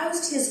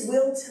aroused his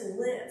will to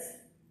live.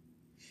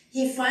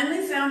 He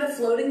finally found a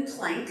floating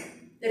plank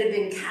that had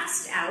been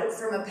cast out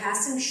from a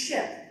passing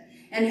ship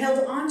and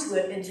held onto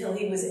it until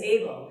he was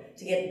able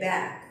to get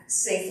back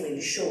safely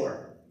to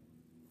shore.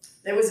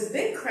 There was a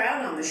big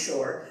crowd on the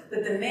shore,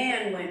 but the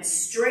man went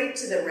straight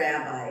to the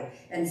rabbi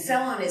and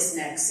fell on his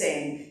neck,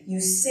 saying, "You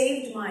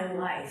saved my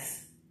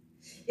life.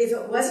 If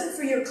it wasn't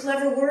for your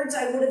clever words,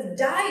 I would have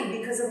died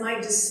because of my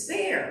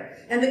despair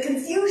and the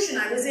confusion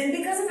I was in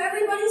because of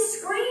everybody's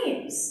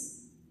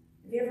screams."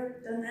 Have you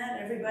ever done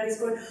that? Everybody's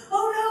going,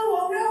 "Oh no,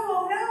 oh no,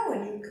 oh no,"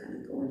 and you kind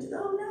of go into the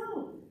 "oh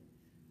no."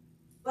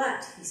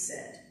 "But," he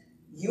said,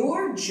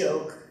 "your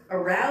joke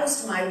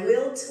aroused my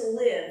will to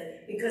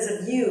live. Because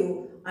of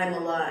you, I'm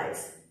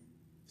alive."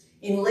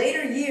 In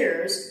later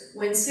years,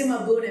 when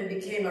Simabunin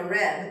became a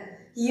Reb,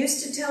 he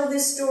used to tell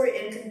this story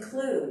and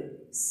conclude,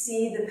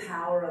 "See the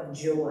power of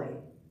joy,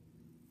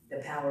 the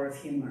power of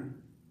humor,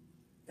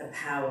 the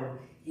power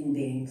in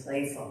being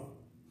playful."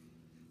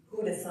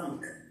 Who'da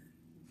thunk?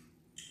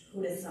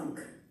 Who'da thunk?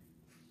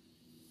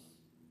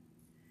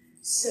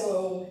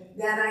 So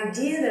that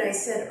idea that I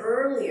said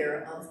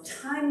earlier of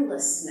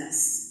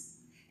timelessness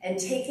and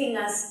taking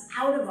us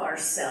out of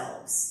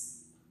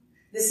ourselves,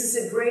 this is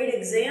a great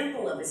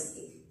example of it.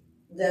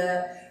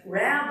 The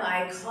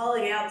rabbi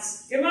calling out,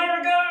 "Give my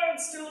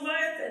regards to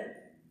Leviathan,"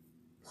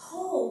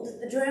 pulled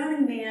the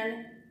drowning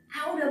man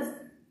out of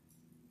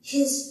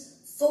his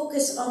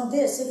focus on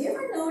this. Have you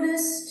ever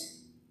noticed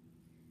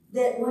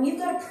that when you've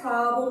got a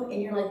problem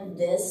and you're like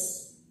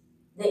this,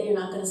 that you're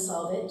not going to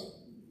solve it?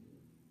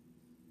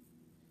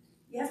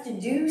 You have to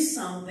do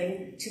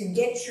something to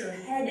get your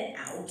head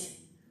out,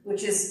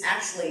 which is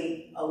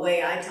actually a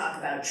way I talk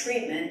about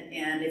treatment.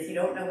 And if you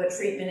don't know what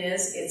treatment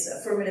is, it's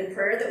affirmative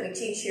prayer that we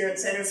teach here at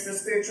Centers for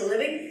Spiritual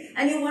Living.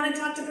 And you want to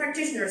talk to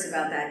practitioners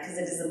about that because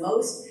it is the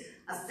most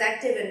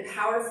effective and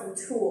powerful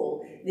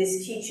tool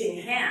this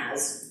teaching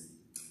has.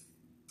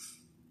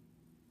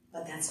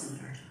 But that's not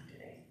our talk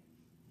today.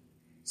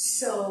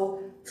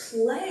 So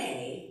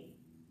play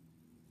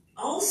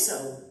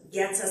also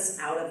gets us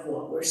out of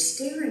what we're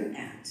staring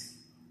at.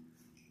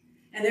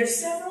 And there's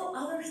several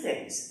other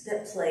things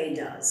that play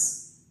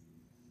does.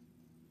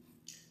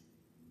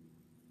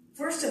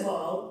 First of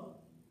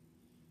all,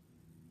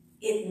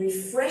 it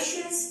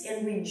refreshes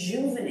and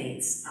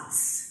rejuvenates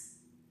us.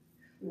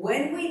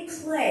 When we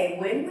play,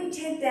 when we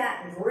take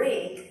that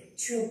break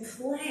to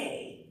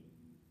play,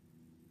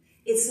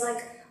 it's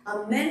like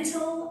a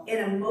mental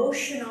and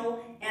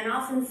emotional and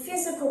often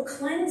physical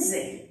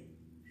cleansing.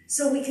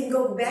 So we can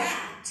go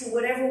back to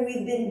whatever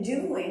we've been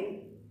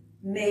doing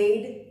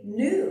made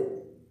new.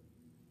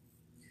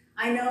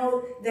 I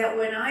know that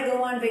when I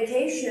go on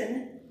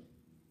vacation,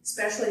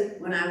 especially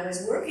when I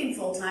was working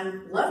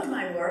full-time, loved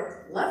my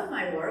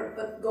work,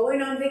 but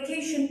going on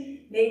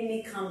vacation made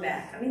me come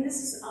back. I mean,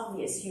 this is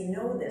obvious, you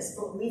know this,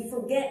 but we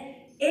forget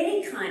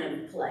any kind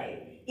of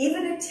play.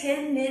 Even a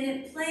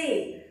 10-minute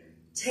play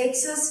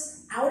takes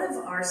us out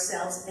of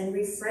ourselves and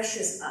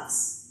refreshes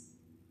us.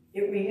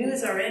 It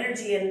renews our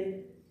energy,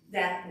 and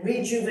that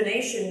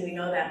rejuvenation, we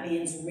know that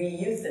means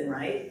re-youthen,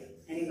 right?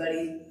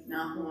 Anybody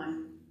not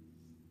want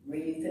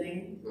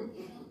re-youthening?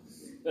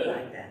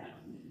 Like that.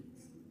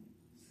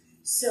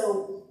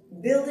 So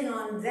building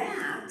on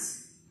that,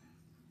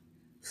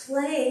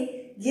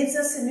 play gives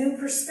us a new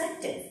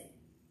perspective.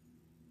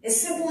 As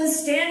simple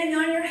as standing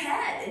on your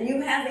head and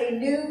you have a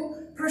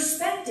new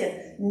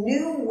perspective,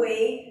 new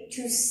way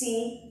to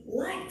see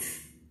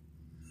life.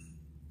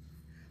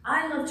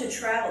 I love to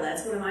travel.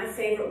 That's one of my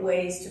favorite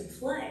ways to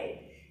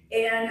play.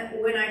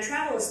 And when I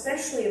travel,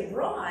 especially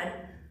abroad,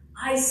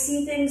 I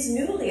see things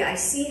newly. I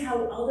see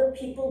how other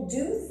people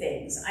do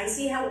things. I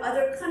see how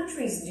other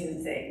countries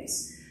do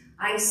things.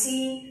 I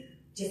see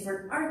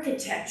different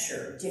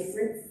architecture,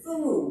 different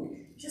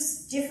food,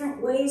 just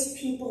different ways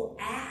people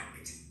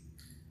act.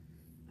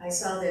 I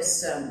saw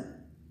this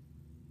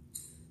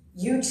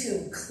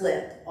YouTube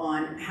clip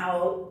on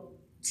how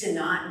to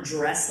not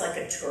dress like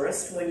a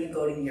tourist when you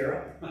go to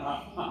Europe.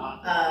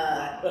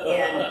 And,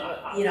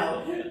 you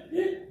know,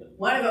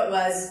 one of it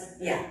was,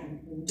 yeah,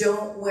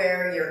 don't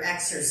wear your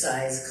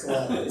exercise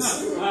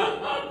clothes.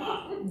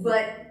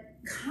 But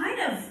kind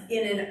of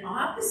in an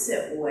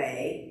opposite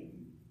way,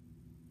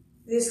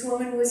 this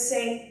woman was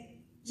saying,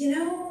 you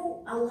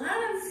know, a lot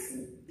of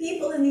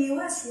people in the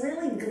US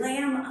really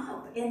glam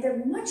up, and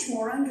they're much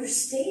more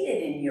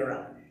understated in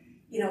Europe.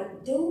 You know,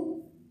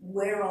 don't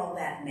wear all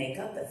that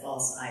makeup, the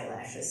false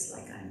eyelashes,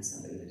 like I'm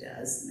somebody who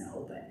does,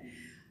 no,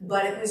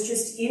 but it was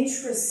just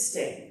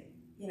interesting.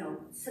 You know,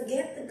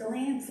 forget the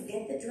glam,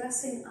 forget the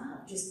dressing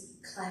up,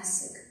 just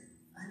classic,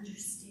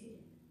 understated.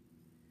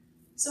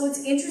 So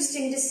it's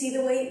interesting to see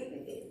the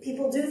way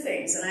people do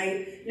things.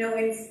 And you know,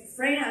 in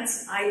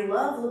France, I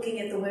love looking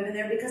at the women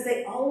there because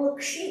they all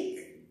look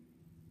chic.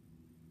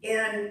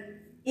 And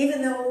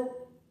even though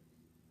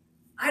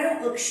I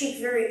don't look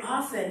chic very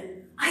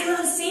often, I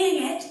love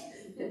seeing it.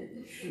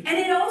 And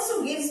it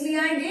also gives me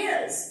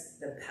ideas.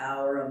 The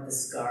power of the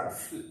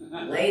scarf.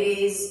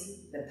 Ladies,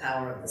 the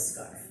power of the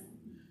scarf.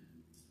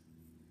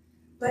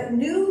 But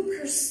new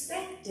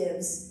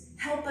perspectives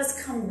help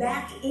us come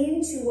back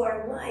into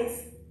our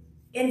life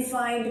and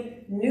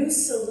find new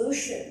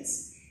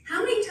solutions.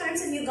 How many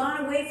times have you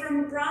gone away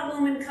from a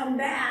problem and come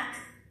back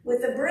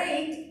with a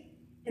break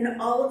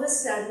and all of a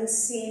sudden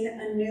seen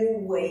a new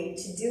way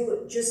to do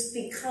it just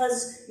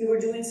because you were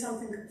doing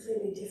something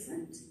completely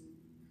different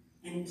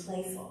and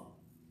playful.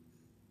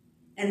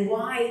 And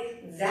why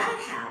that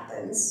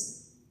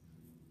happens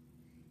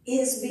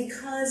is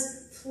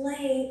because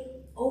play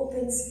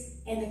opens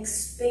and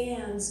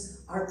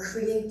expands our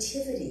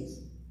creativity.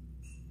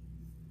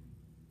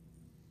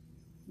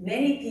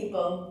 Many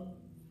people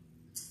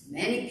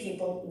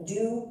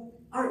do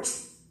art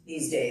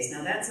these days.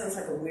 Now that sounds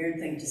like a weird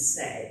thing to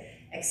say,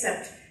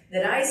 except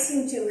that I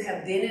seem to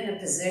have been in a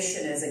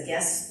position as a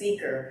guest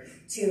speaker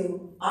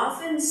to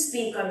often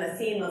speak on the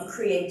theme of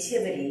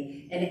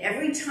creativity, and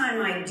every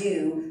time I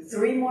do,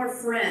 3 more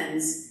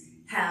friends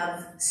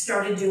have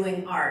started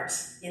doing art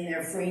in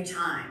their free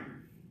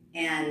time,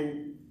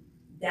 and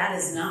that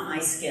is not my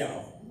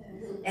skill.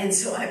 And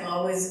so I'm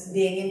always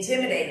being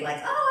intimidated,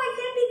 like, oh, I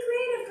can't be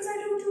creative because I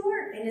don't do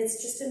art. And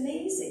it's just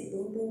amazing,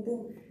 boom, boom,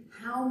 boom,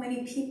 how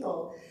many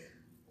people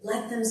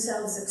let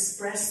themselves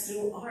express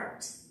through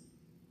art.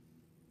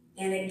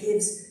 And it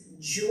gives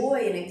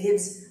joy and it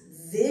gives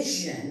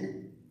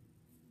vision.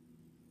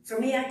 For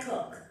me, I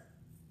cook.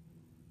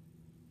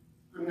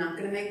 I'm not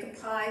going to make a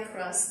pie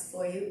crust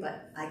for you,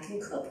 but I can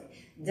cook.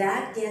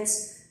 That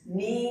gets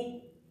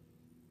me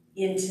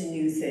into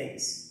new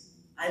things.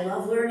 I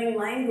love learning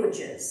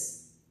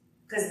languages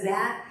because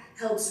that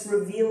helps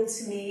reveal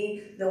to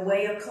me the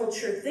way a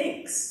culture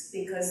thinks,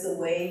 because the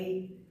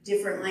way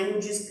different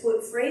languages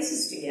put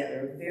phrases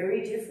together,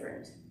 very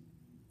different.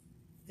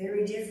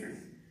 Very different.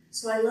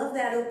 So I love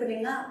that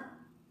opening up.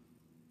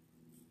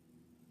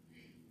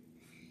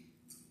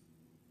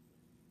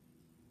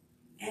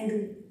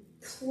 And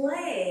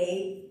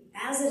play,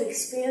 as it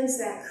expands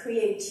that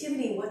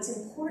creativity, what's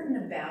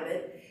important about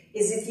it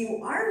is if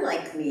you are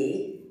like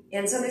me,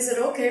 and somebody said,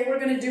 okay, we're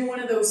going to do one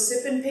of those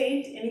sip and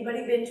paint.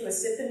 Anybody been to a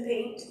sip and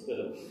paint?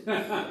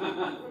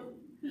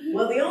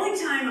 Well, the only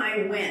time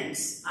I went,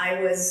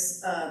 I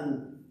was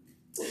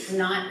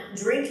not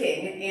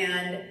drinking,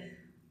 and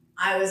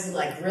I was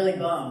like really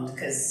bummed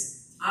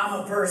because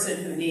I'm a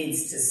person who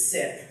needs to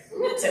sip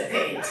to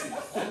paint.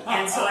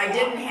 And so I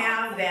didn't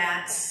have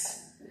that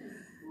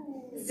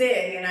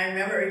thing. And I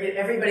remember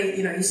everybody,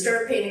 you know, you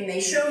start painting,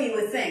 they show you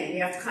a thing and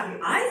you have to copy.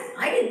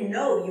 I didn't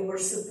know you were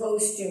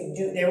supposed to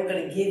do, they were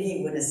going to give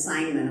you an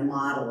assignment, a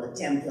model, a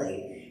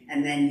template,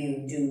 and then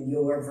you do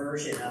your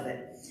version of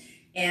it.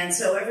 And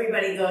so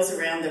everybody goes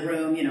around the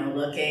room, you know,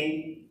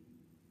 looking.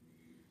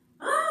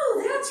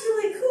 Oh, that's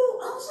really cool.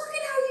 Oh, look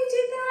at how you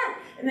did that.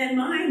 And then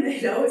mine,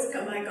 they'd always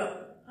come and I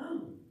go,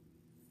 oh.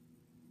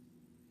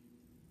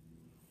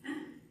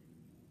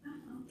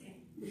 Oh, okay.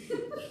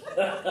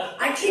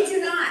 I kid you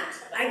not.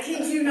 I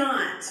kid you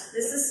not.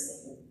 This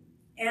is,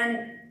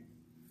 and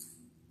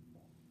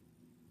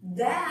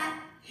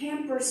that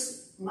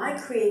hampers my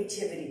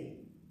creativity.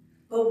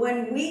 But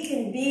when we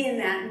can be in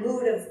that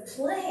mood of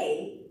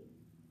play,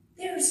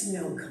 there's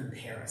no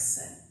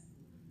comparison.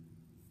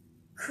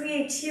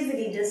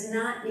 Creativity does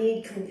not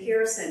need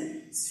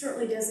comparison. It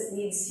certainly doesn't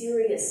need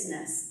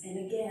seriousness.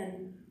 And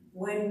again,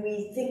 when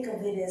we think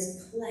of it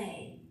as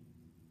play,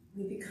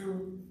 we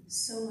become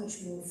so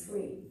much more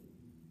free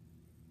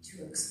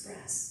to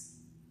express.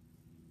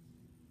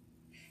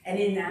 And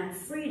in that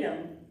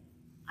freedom,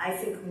 I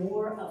think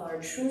more of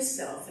our true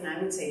self, and I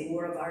would say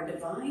more of our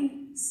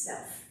divine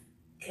self,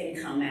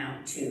 can come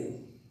out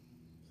too.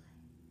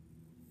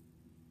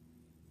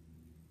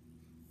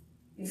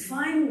 And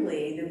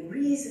finally, the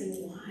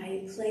reason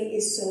why play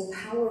is so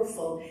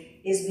powerful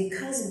is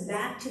because,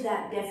 back to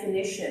that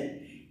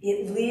definition,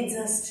 it leads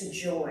us to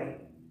joy.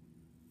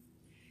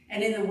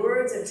 And in the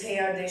words of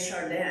Teilhard de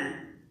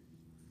Chardin,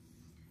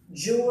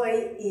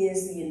 joy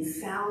is the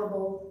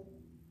infallible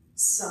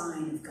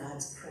sign of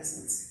God's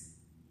presence.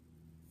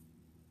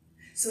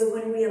 So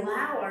when we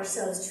allow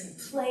ourselves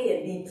to play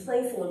and be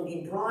playful and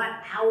be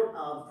brought out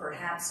of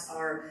perhaps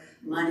our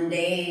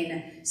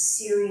mundane,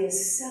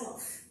 serious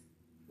self,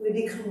 we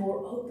become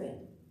more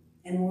open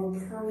and more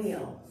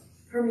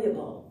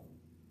permeable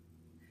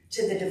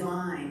to the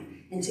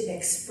divine and to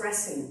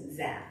expressing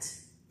that.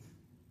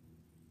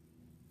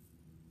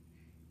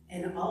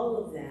 And all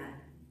of that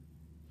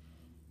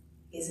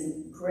is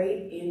a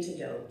great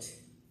antidote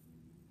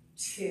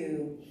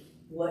to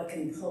what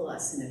can pull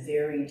us in a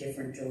very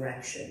different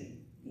direction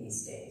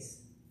these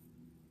days.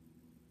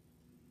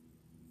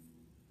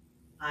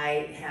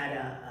 I had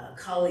a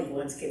colleague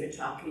once give a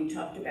talk, and he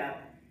talked about,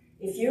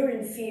 if you're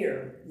in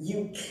fear,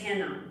 you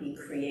cannot be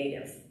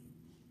creative.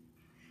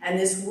 And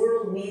this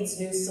world needs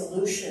new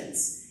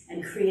solutions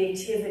and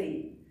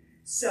creativity.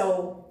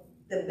 So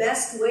the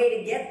best way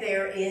to get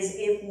there is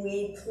if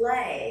we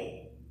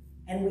play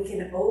and we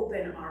can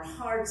open our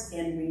hearts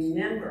and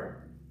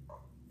remember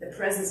the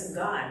presence of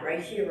God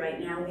right here, right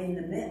now, in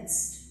the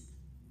midst.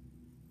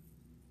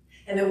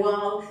 And then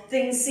while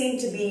things seem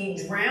to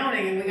be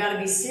drowning and we got to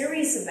be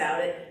serious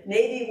about it,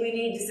 maybe we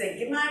need to say,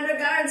 give my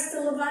regards to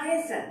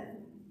Leviathan.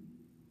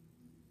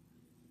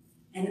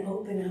 And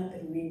open up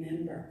and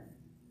remember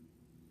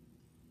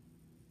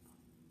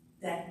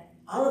that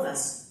all of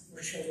us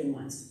were children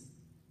once.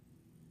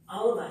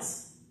 All of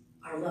us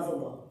are are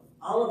lovable.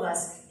 All of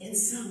us in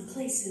some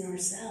place in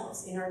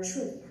ourselves, in our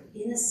truth, are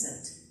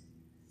innocent.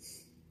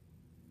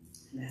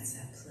 And that's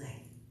that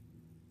play.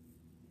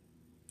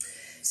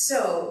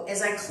 So,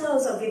 as I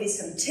close, I'll give you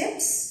some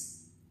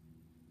tips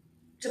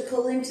to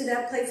pull into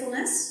that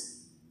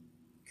playfulness.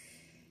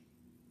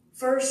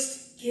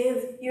 First,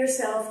 give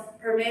yourself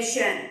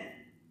permission.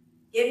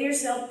 Give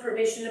yourself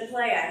permission to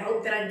play. I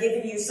hope that I've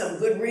given you some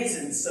good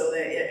reasons so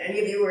that any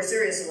of you who are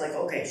serious are like,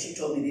 okay, she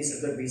told me these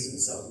are good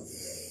reasons,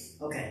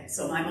 so, okay,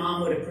 so my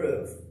mom would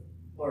approve.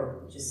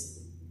 Or just,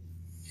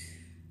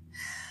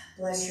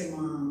 bless your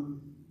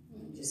mom,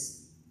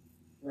 just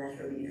let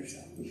her be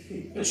herself.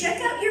 Check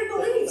out your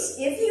beliefs.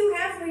 If you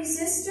have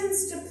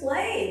resistance to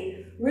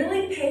play,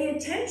 really pay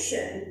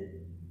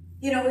attention.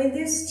 You know, in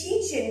this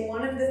teaching,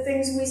 one of the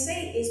things we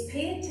say is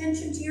pay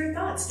attention to your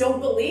thoughts.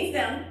 Don't believe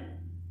them.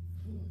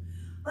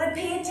 But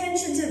pay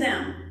attention to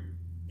them,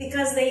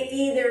 because they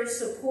either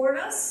support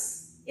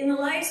us in the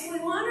lives we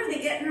want or they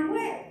get in our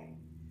way.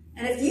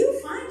 And if you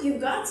find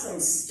you've got some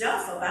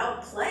stuff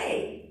about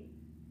play,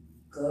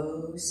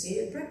 go see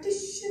a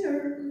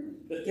practitioner.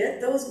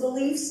 Get those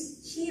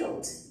beliefs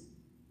healed.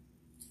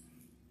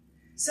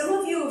 Some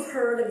of you have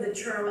heard of the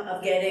term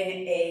of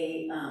getting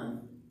a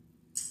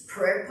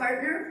prayer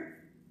partner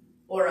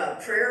or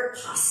a prayer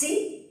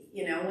posse.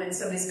 You know, when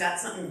somebody's got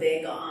something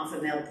big,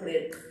 often they'll put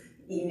it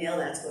email.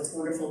 That's what's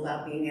wonderful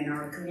about being in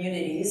our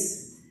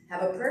communities.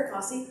 Have a prayer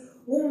posse.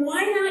 Well,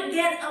 why not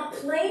get a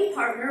play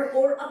partner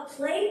or a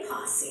play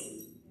posse?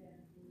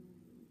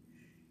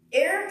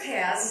 Eric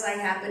has, as I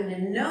happen to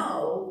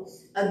know,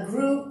 a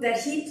group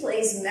that he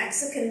plays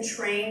Mexican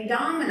trained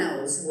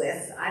dominoes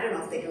with. I don't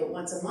know if they do it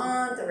once a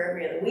month or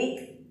every other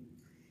week.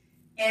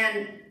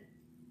 And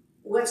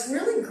what's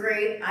really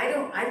great,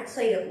 I've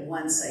played it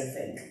once, I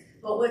think.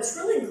 But what's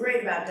really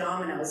great about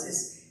dominoes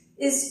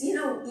is you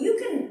know, you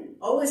can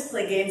always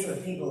play games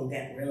with people who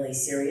get really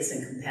serious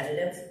and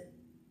competitive.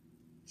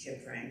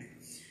 Chip Frank.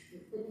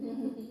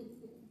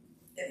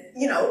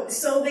 You know,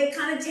 so they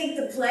kind of take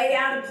the play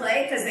out of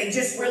play because they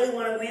just really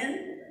want to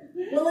win.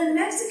 Well, in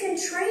Mexican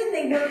train,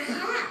 they wear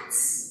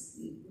hats.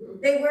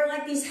 They wear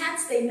like these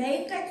hats they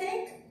make, I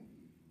think.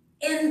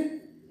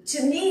 And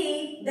to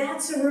me,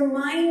 that's a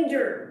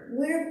reminder.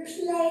 We're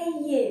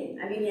playing.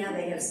 I mean, yeah,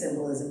 they have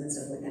symbolism and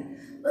stuff like that.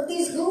 But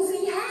these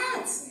goofy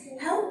hats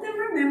help them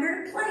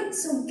remember to play.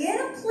 So get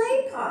a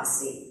play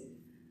posse.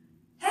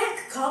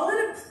 Heck, call it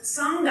a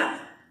sangha.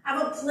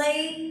 Have a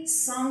play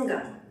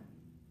sangha.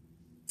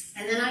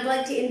 And then I'd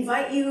like to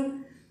invite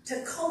you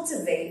to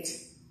cultivate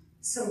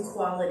some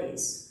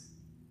qualities.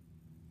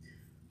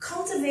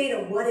 Cultivate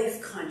a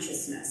what-if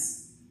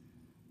consciousness.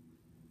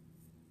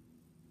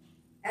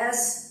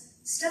 As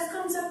stuff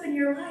comes up in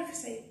your life,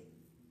 say,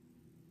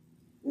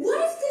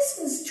 what if this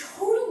was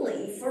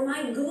totally for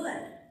my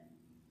good?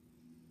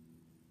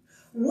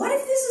 What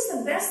if this is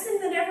the best thing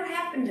that ever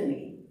happened to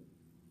me?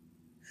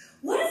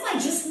 What if I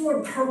just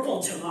wore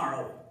purple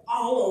tomorrow,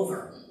 all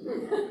over?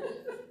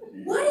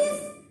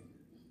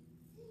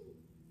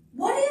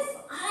 What if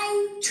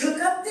I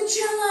took up the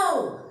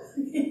cello?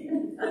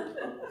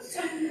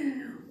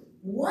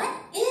 What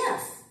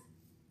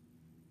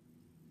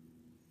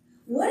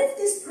if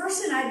this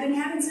person I've been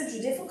having such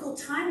a difficult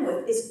time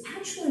with is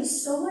actually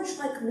so much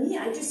like me,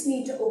 I just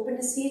need to open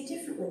to see it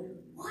differently?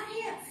 What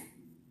if?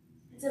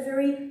 It's a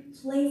very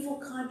playful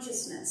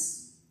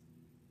consciousness.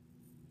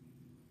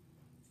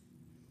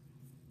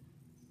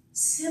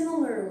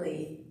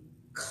 Similarly,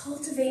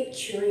 cultivate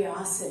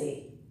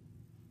curiosity.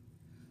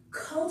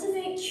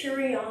 Cultivate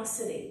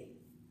curiosity.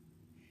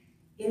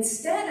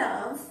 Instead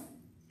of,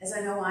 as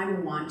I know I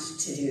want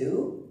to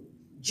do,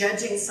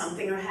 judging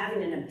something or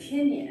having an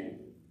opinion,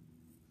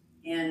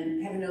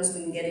 and heaven knows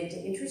we can get into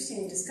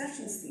interesting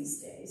discussions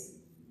these days,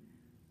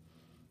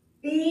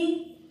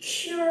 be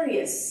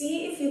curious.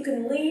 See if you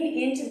can lean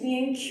into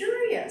being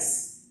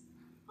curious.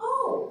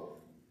 Oh,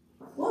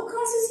 what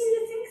causes you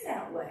to think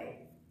that way?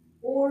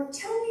 Or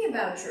tell me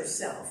about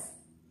yourself.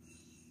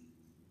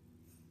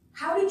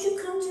 How did you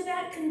come to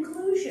that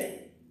conclusion?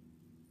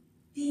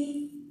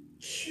 Be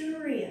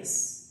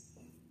curious.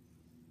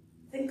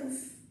 Think of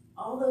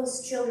all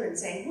those children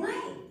saying,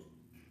 why?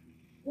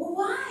 Well,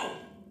 why?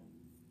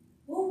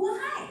 Well,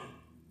 why?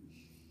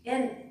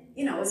 And,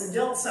 you know, as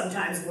adults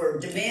sometimes we're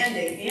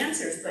demanding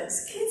answers, but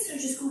as kids are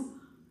just going,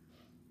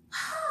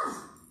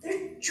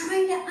 they're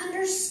trying to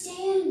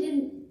understand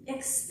and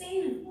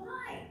expand.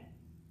 Why?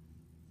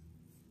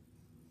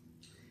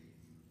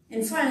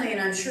 And finally,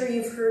 and I'm sure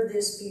you've heard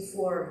this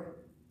before,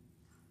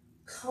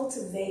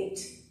 cultivate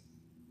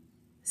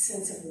a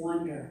sense of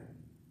wonder,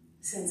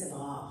 a sense of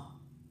awe,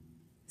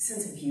 a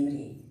sense of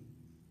beauty.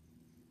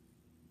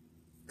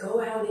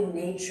 Go out in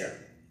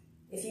nature.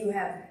 If you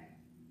have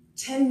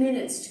 10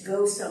 minutes to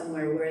go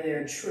somewhere where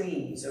there are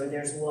trees, or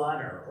there's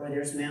water, or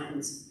there's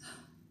mountains,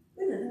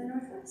 we live in the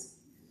Northwest.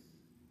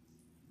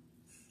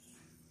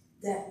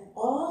 That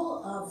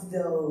all of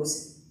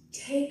those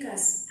take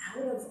us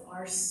out of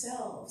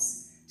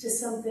ourselves to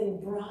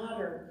something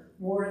broader,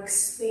 more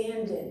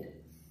expanded,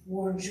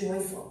 more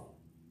joyful.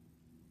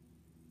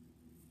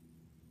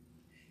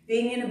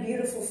 being in a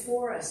beautiful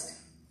forest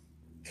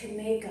can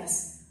make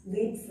us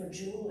leap for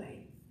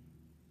joy,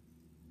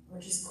 or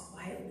just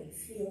quietly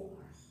feel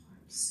our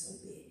hearts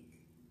so big.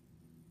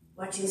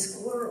 Watching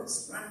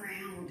squirrels run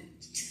around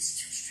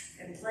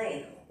and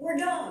play, or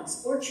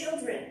dogs, or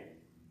children.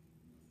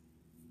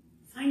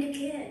 Find a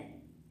kid.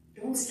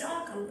 Don't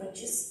stalk them, but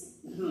just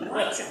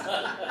watch them.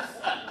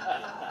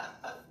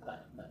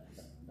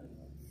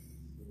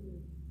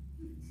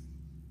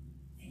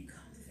 And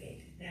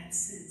cultivate that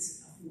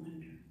sense of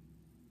wonder.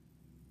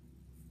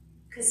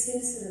 Because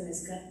cynicism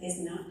is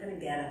not going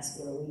to get us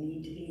where we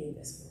need to be in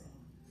this world.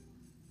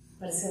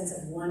 But a sense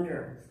of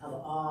wonder, of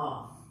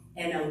awe,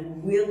 and a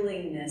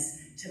willingness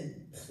to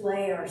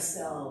play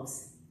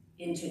ourselves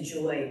into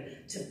joy,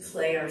 to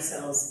play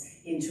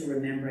ourselves into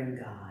remembering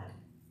God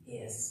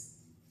is.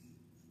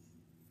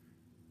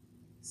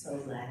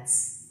 So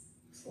let's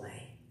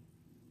play.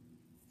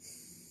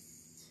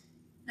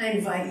 I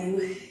invite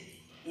you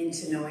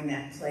into knowing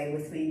that play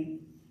with me.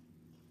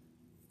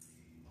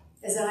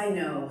 As I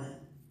know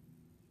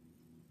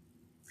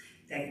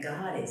that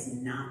God is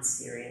not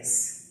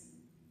serious.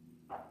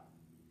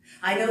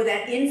 I know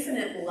that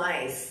infinite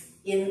life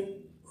in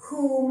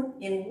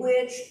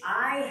which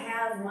I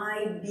have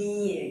my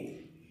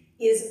being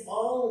is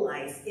all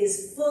life,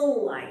 is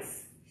full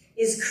life,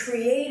 is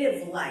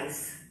creative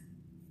life,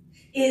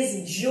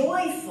 is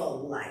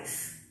joyful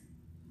life.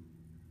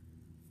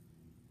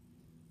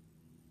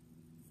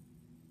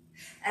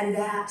 And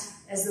that,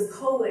 as the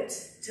poet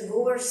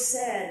Tagore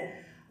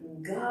said,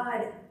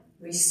 God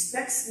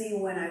respects me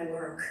when I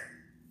work,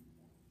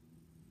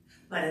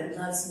 but it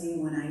loves me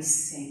when I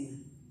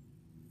sing.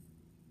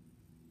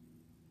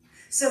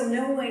 So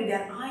knowing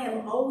that I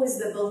am always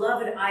the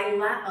beloved, I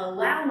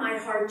allow my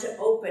heart to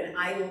open.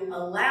 I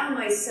allow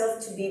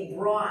myself to be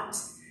brought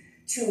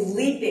to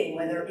leaping,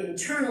 whether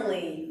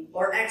internally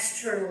or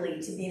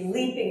externally, to be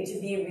leaping, to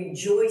be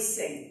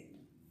rejoicing,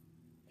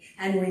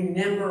 and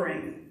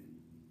remembering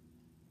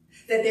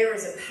that there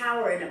is a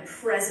power and a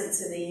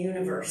presence in the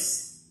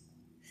universe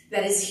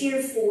that is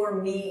here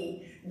for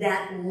me,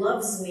 that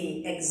loves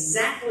me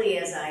exactly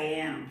as I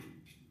am,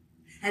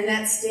 and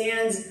that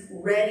stands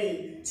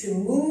ready to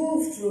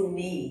move through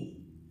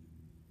me,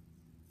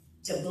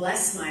 to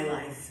bless my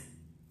life,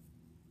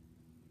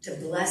 to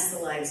bless the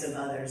lives of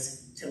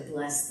others, to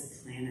bless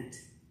the planet.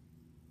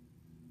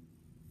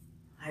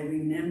 I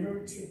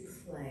remember to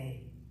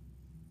play.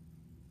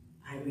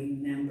 I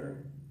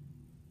remember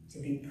to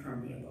be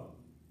permeable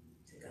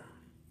to God.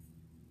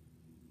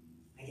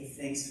 I give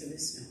thanks for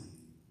this knowing,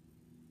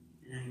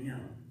 and I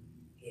know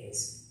it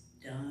is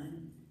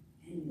done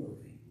and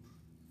moving.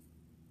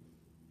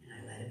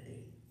 Let it be.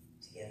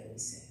 Together we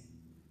say,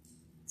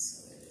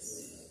 so it is.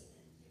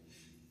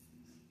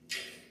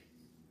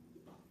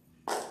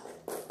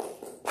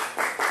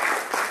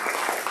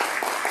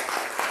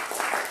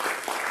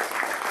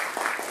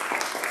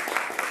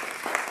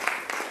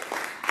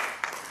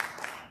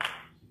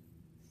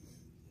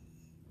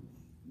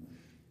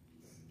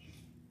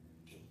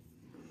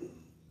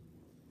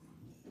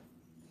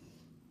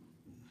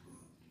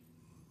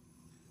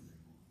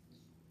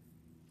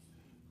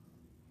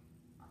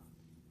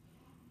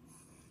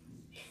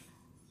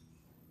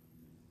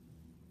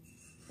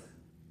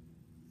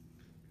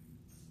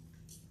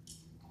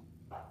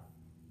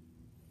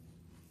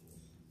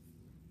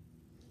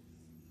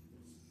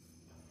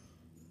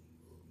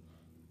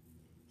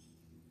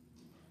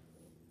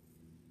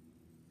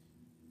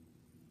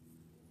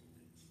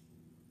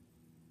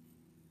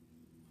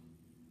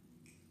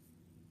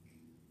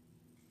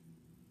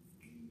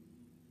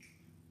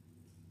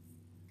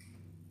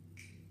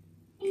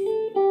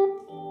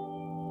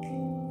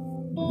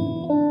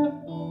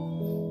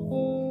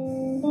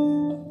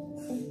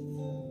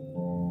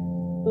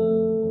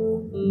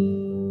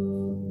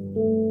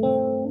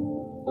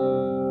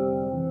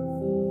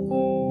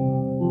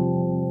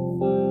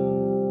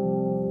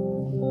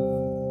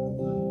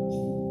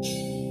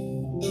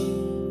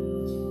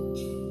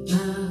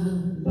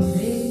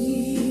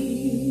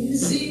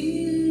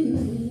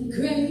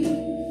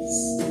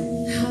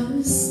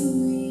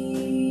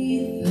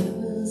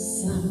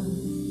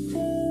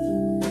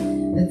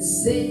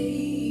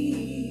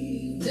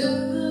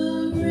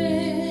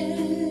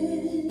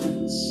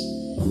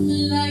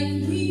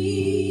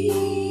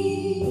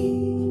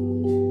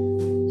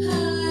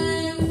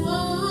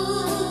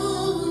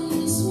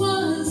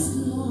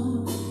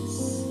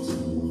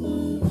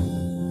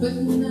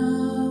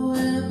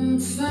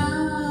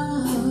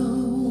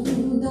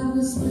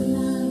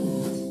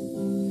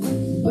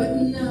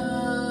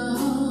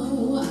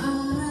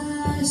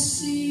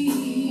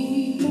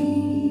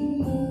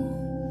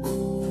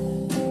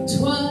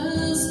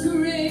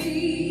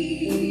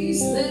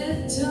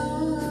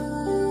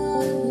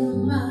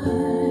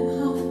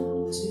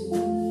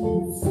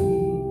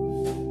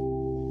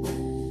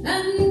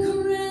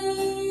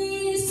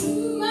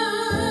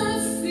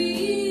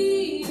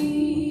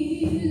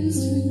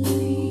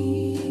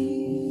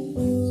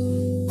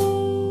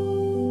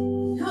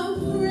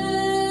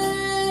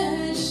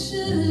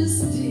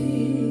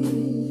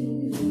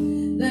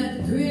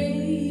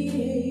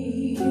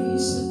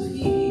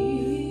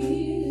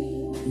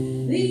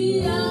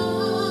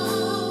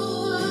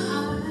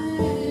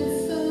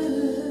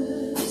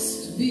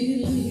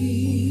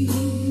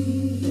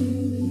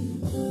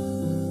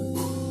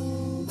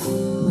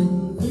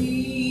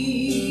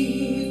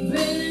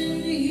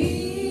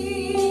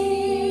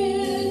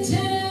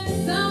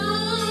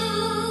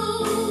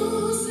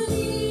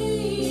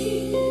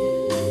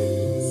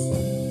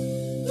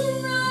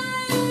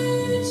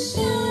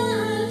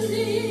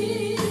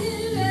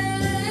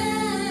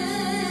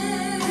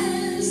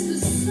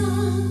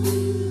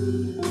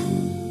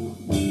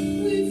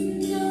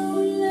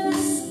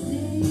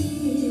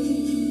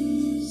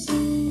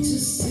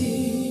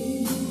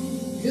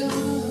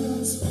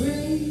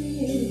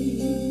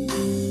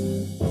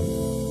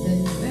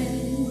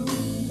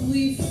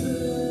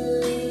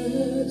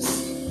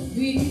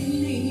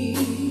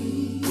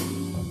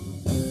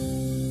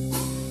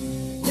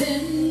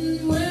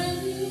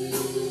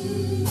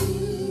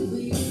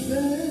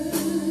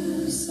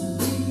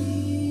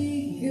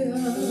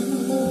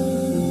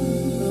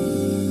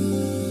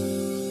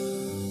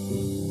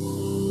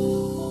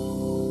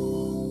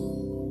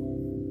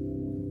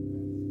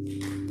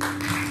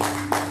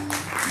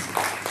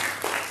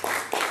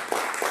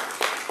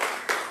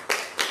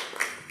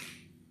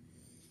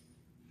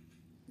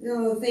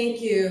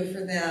 Thank you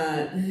for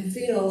that. I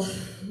feel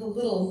a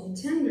little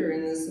tender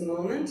in this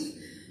moment.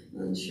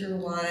 Not sure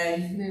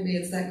why. Maybe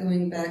it's that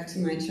going back to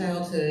my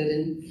childhood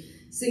and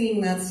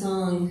singing that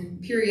song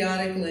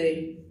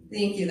periodically.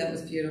 Thank you, that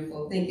was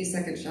beautiful. Thank you,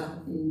 Second Shot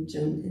and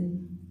Jump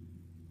In.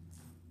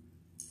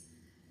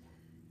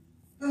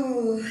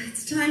 Oh,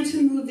 it's time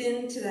to move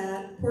into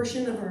that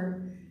portion of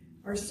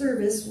our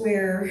service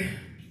where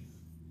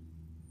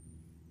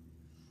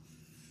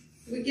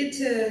we get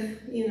to,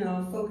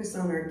 focus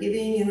on our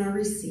giving and our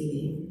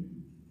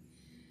receiving.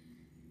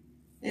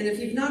 And if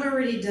you've not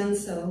already done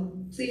so,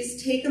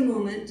 please take a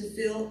moment to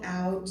fill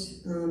out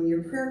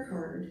your prayer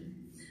card.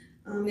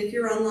 If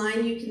you're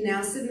online, you can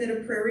now submit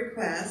a prayer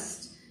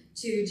request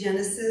to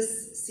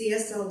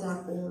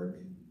genesiscsl.org.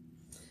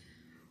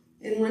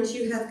 And once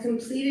you have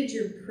completed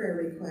your prayer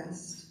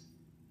request,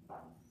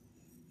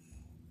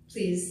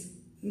 please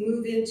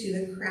move into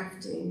the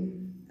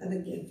crafting of a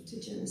gift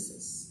to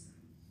Genesis.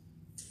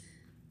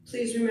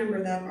 Please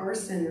remember that our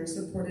center is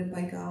supported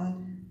by God.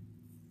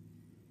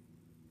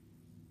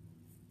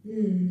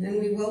 And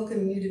we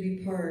welcome you to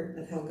be part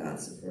of how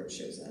God's support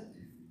shows up.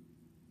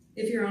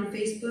 If you're on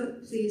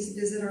Facebook, please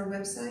visit our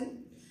website,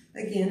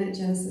 again at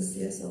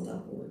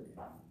genesiscsl.org.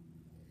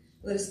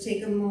 Let us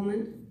take a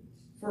moment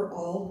for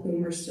all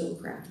whom are still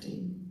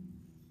crafting.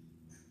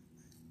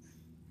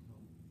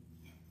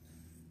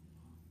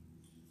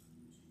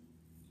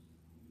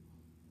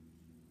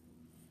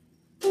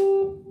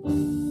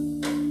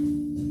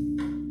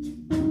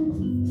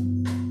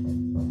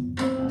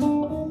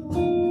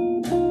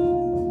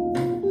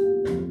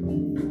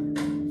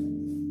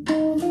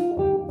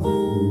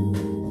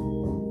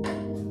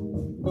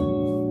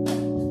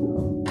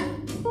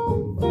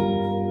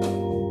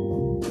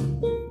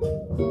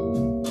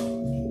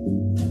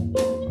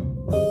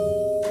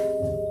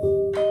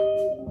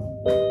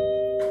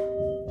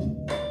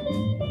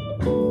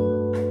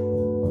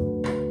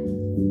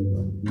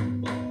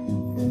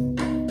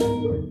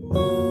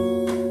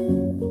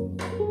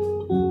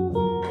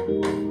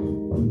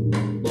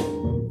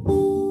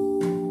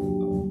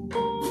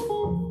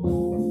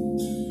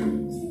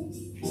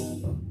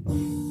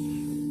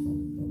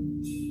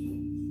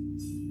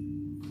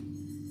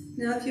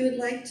 Now, if you would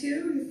like to,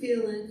 you're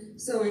feeling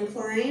so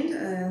inclined,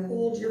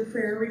 hold your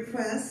prayer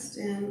request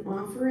and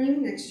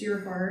offering next to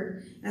your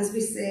heart as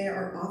we say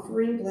our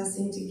offering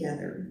blessing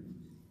together.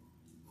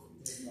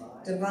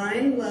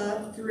 Divine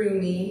love through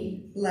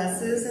me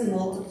blesses and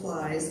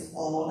multiplies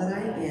all that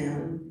I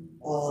am,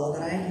 all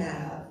that I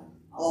have,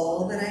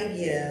 all that I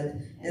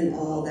give, and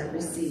all that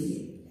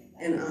receive,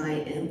 and I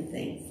am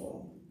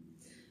thankful.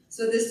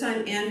 So this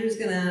time Andrew's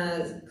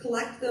gonna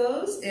collect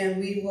those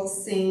and we will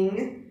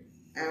sing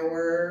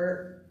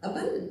our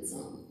abundance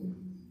song.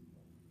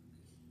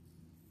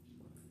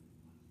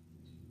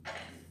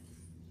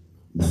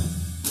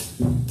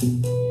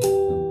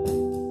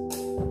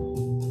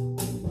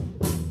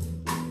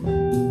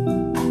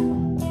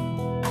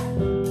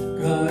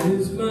 God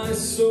is my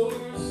source,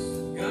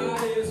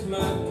 God is my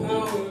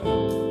power,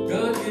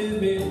 God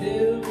gives me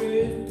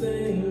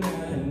everything I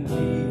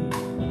need.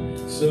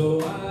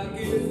 So I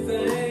give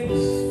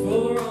thanks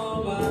for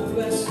all my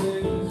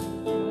blessings,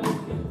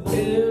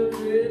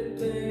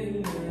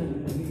 everything I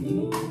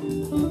need.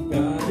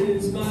 God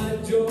is my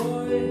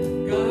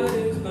joy, God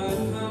is my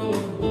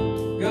power,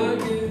 God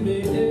gives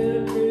me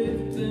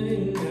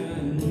everything I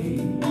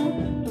need.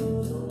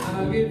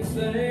 I give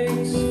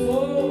thanks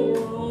for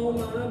all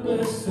my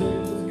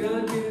blessings,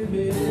 God gives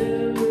me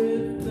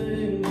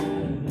everything I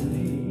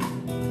need.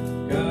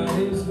 God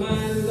is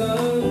my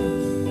love,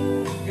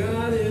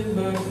 God is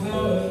my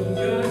power,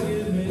 God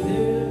gives me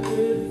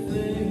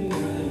everything I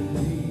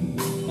need.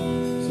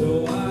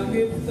 So I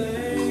give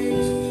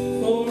thanks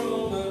for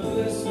all my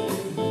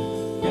blessings,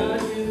 God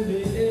gives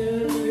me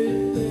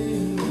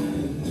everything I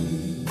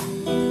need.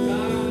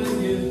 God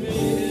gives me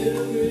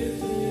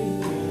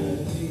everything I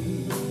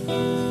need.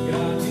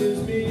 God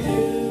gives me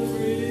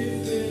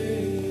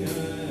everything I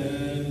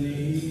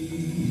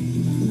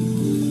need.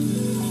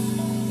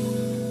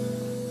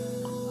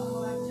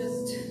 Oh, I'm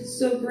just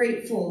so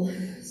grateful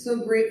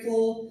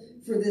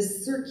for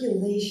this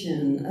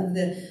circulation of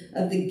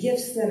the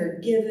gifts that are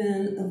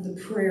given, of the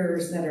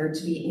prayers that are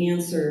to be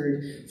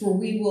answered. For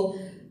we will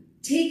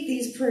take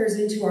these prayers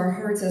into our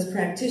hearts as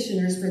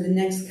practitioners for the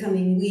next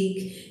coming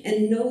week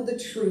and know the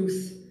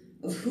truth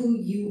of who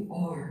you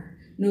are,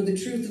 know the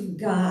truth of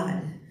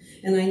God.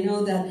 And I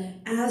know that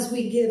as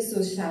we give,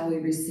 so shall we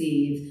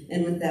receive.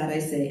 And with that I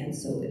say, and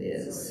so it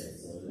is.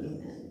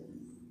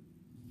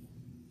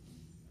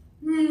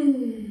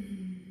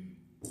 Amen.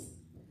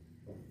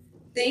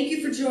 Thank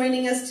you for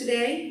joining us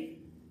today.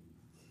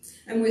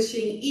 I'm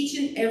wishing each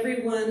and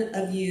every one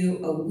of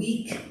you a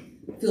week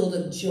filled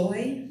of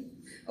joy,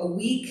 a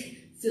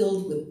week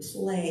filled with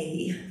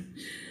play,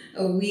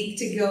 a week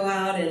to go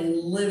out and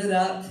live it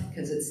up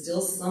because it's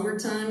still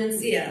summertime in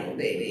Seattle,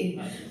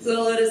 baby.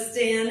 So let us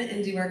stand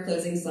and do our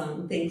closing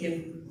song. Thank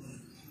you.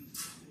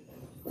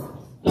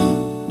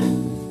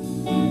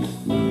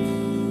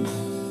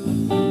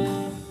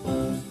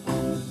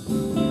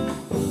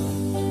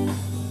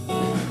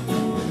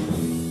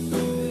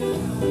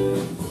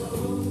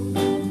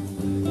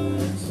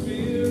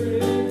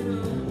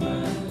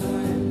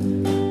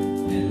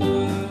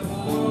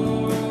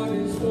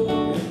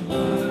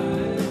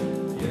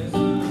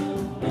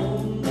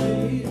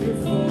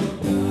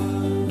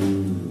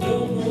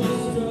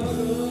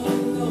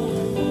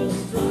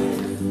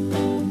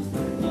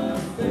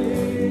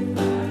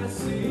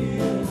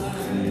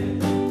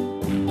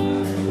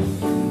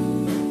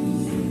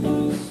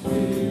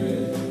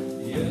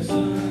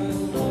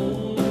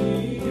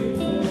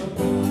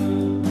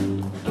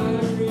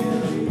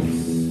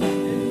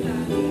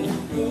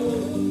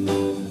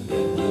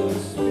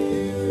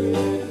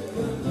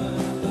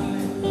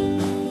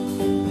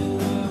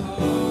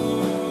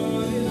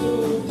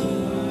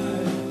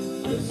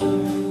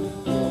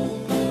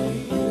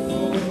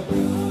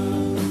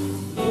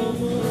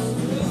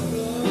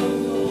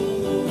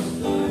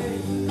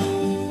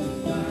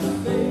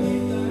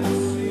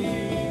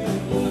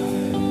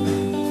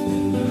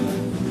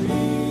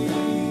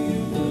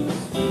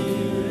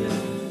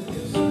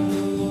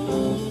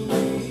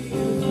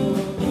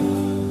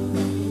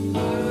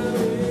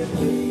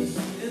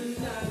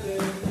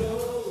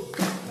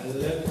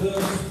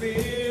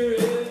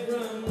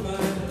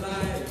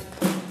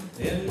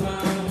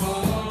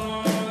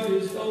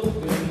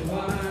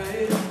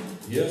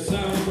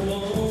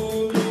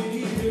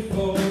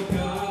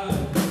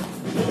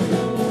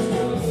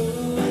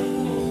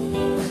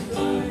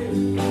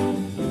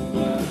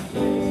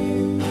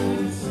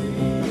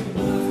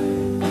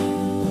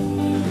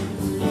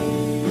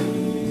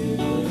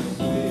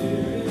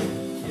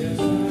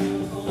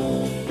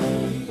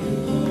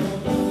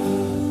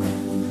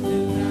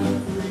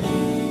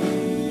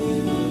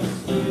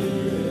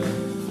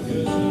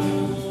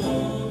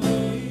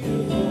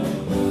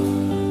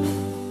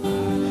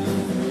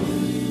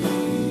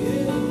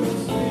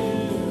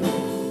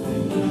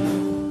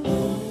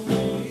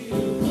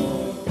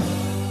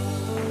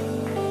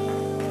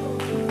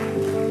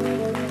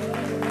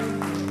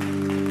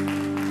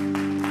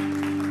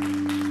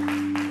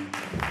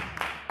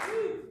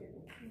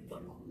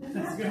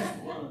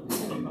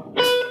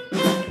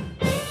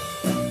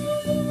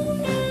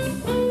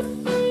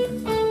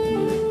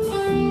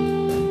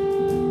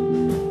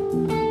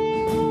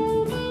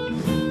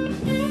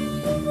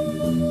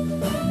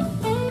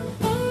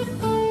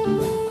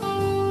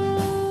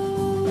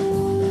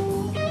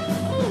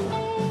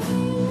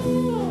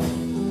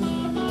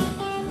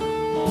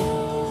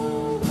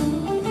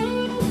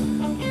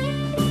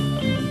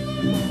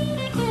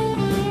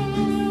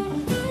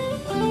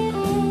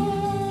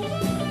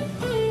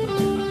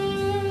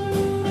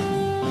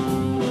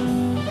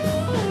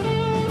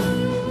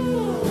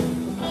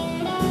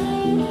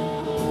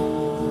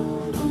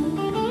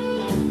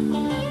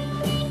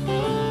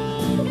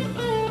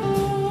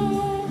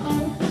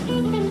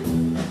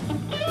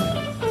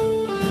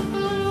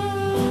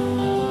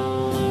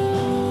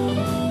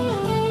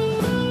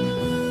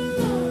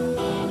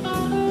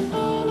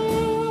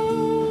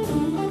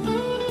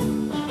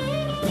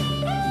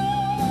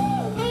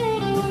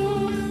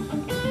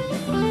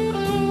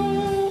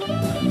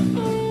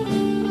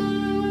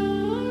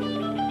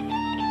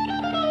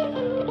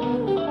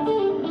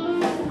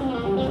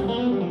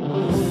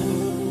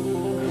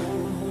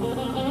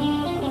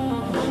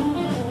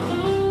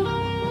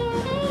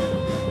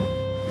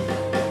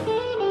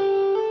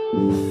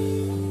 Thank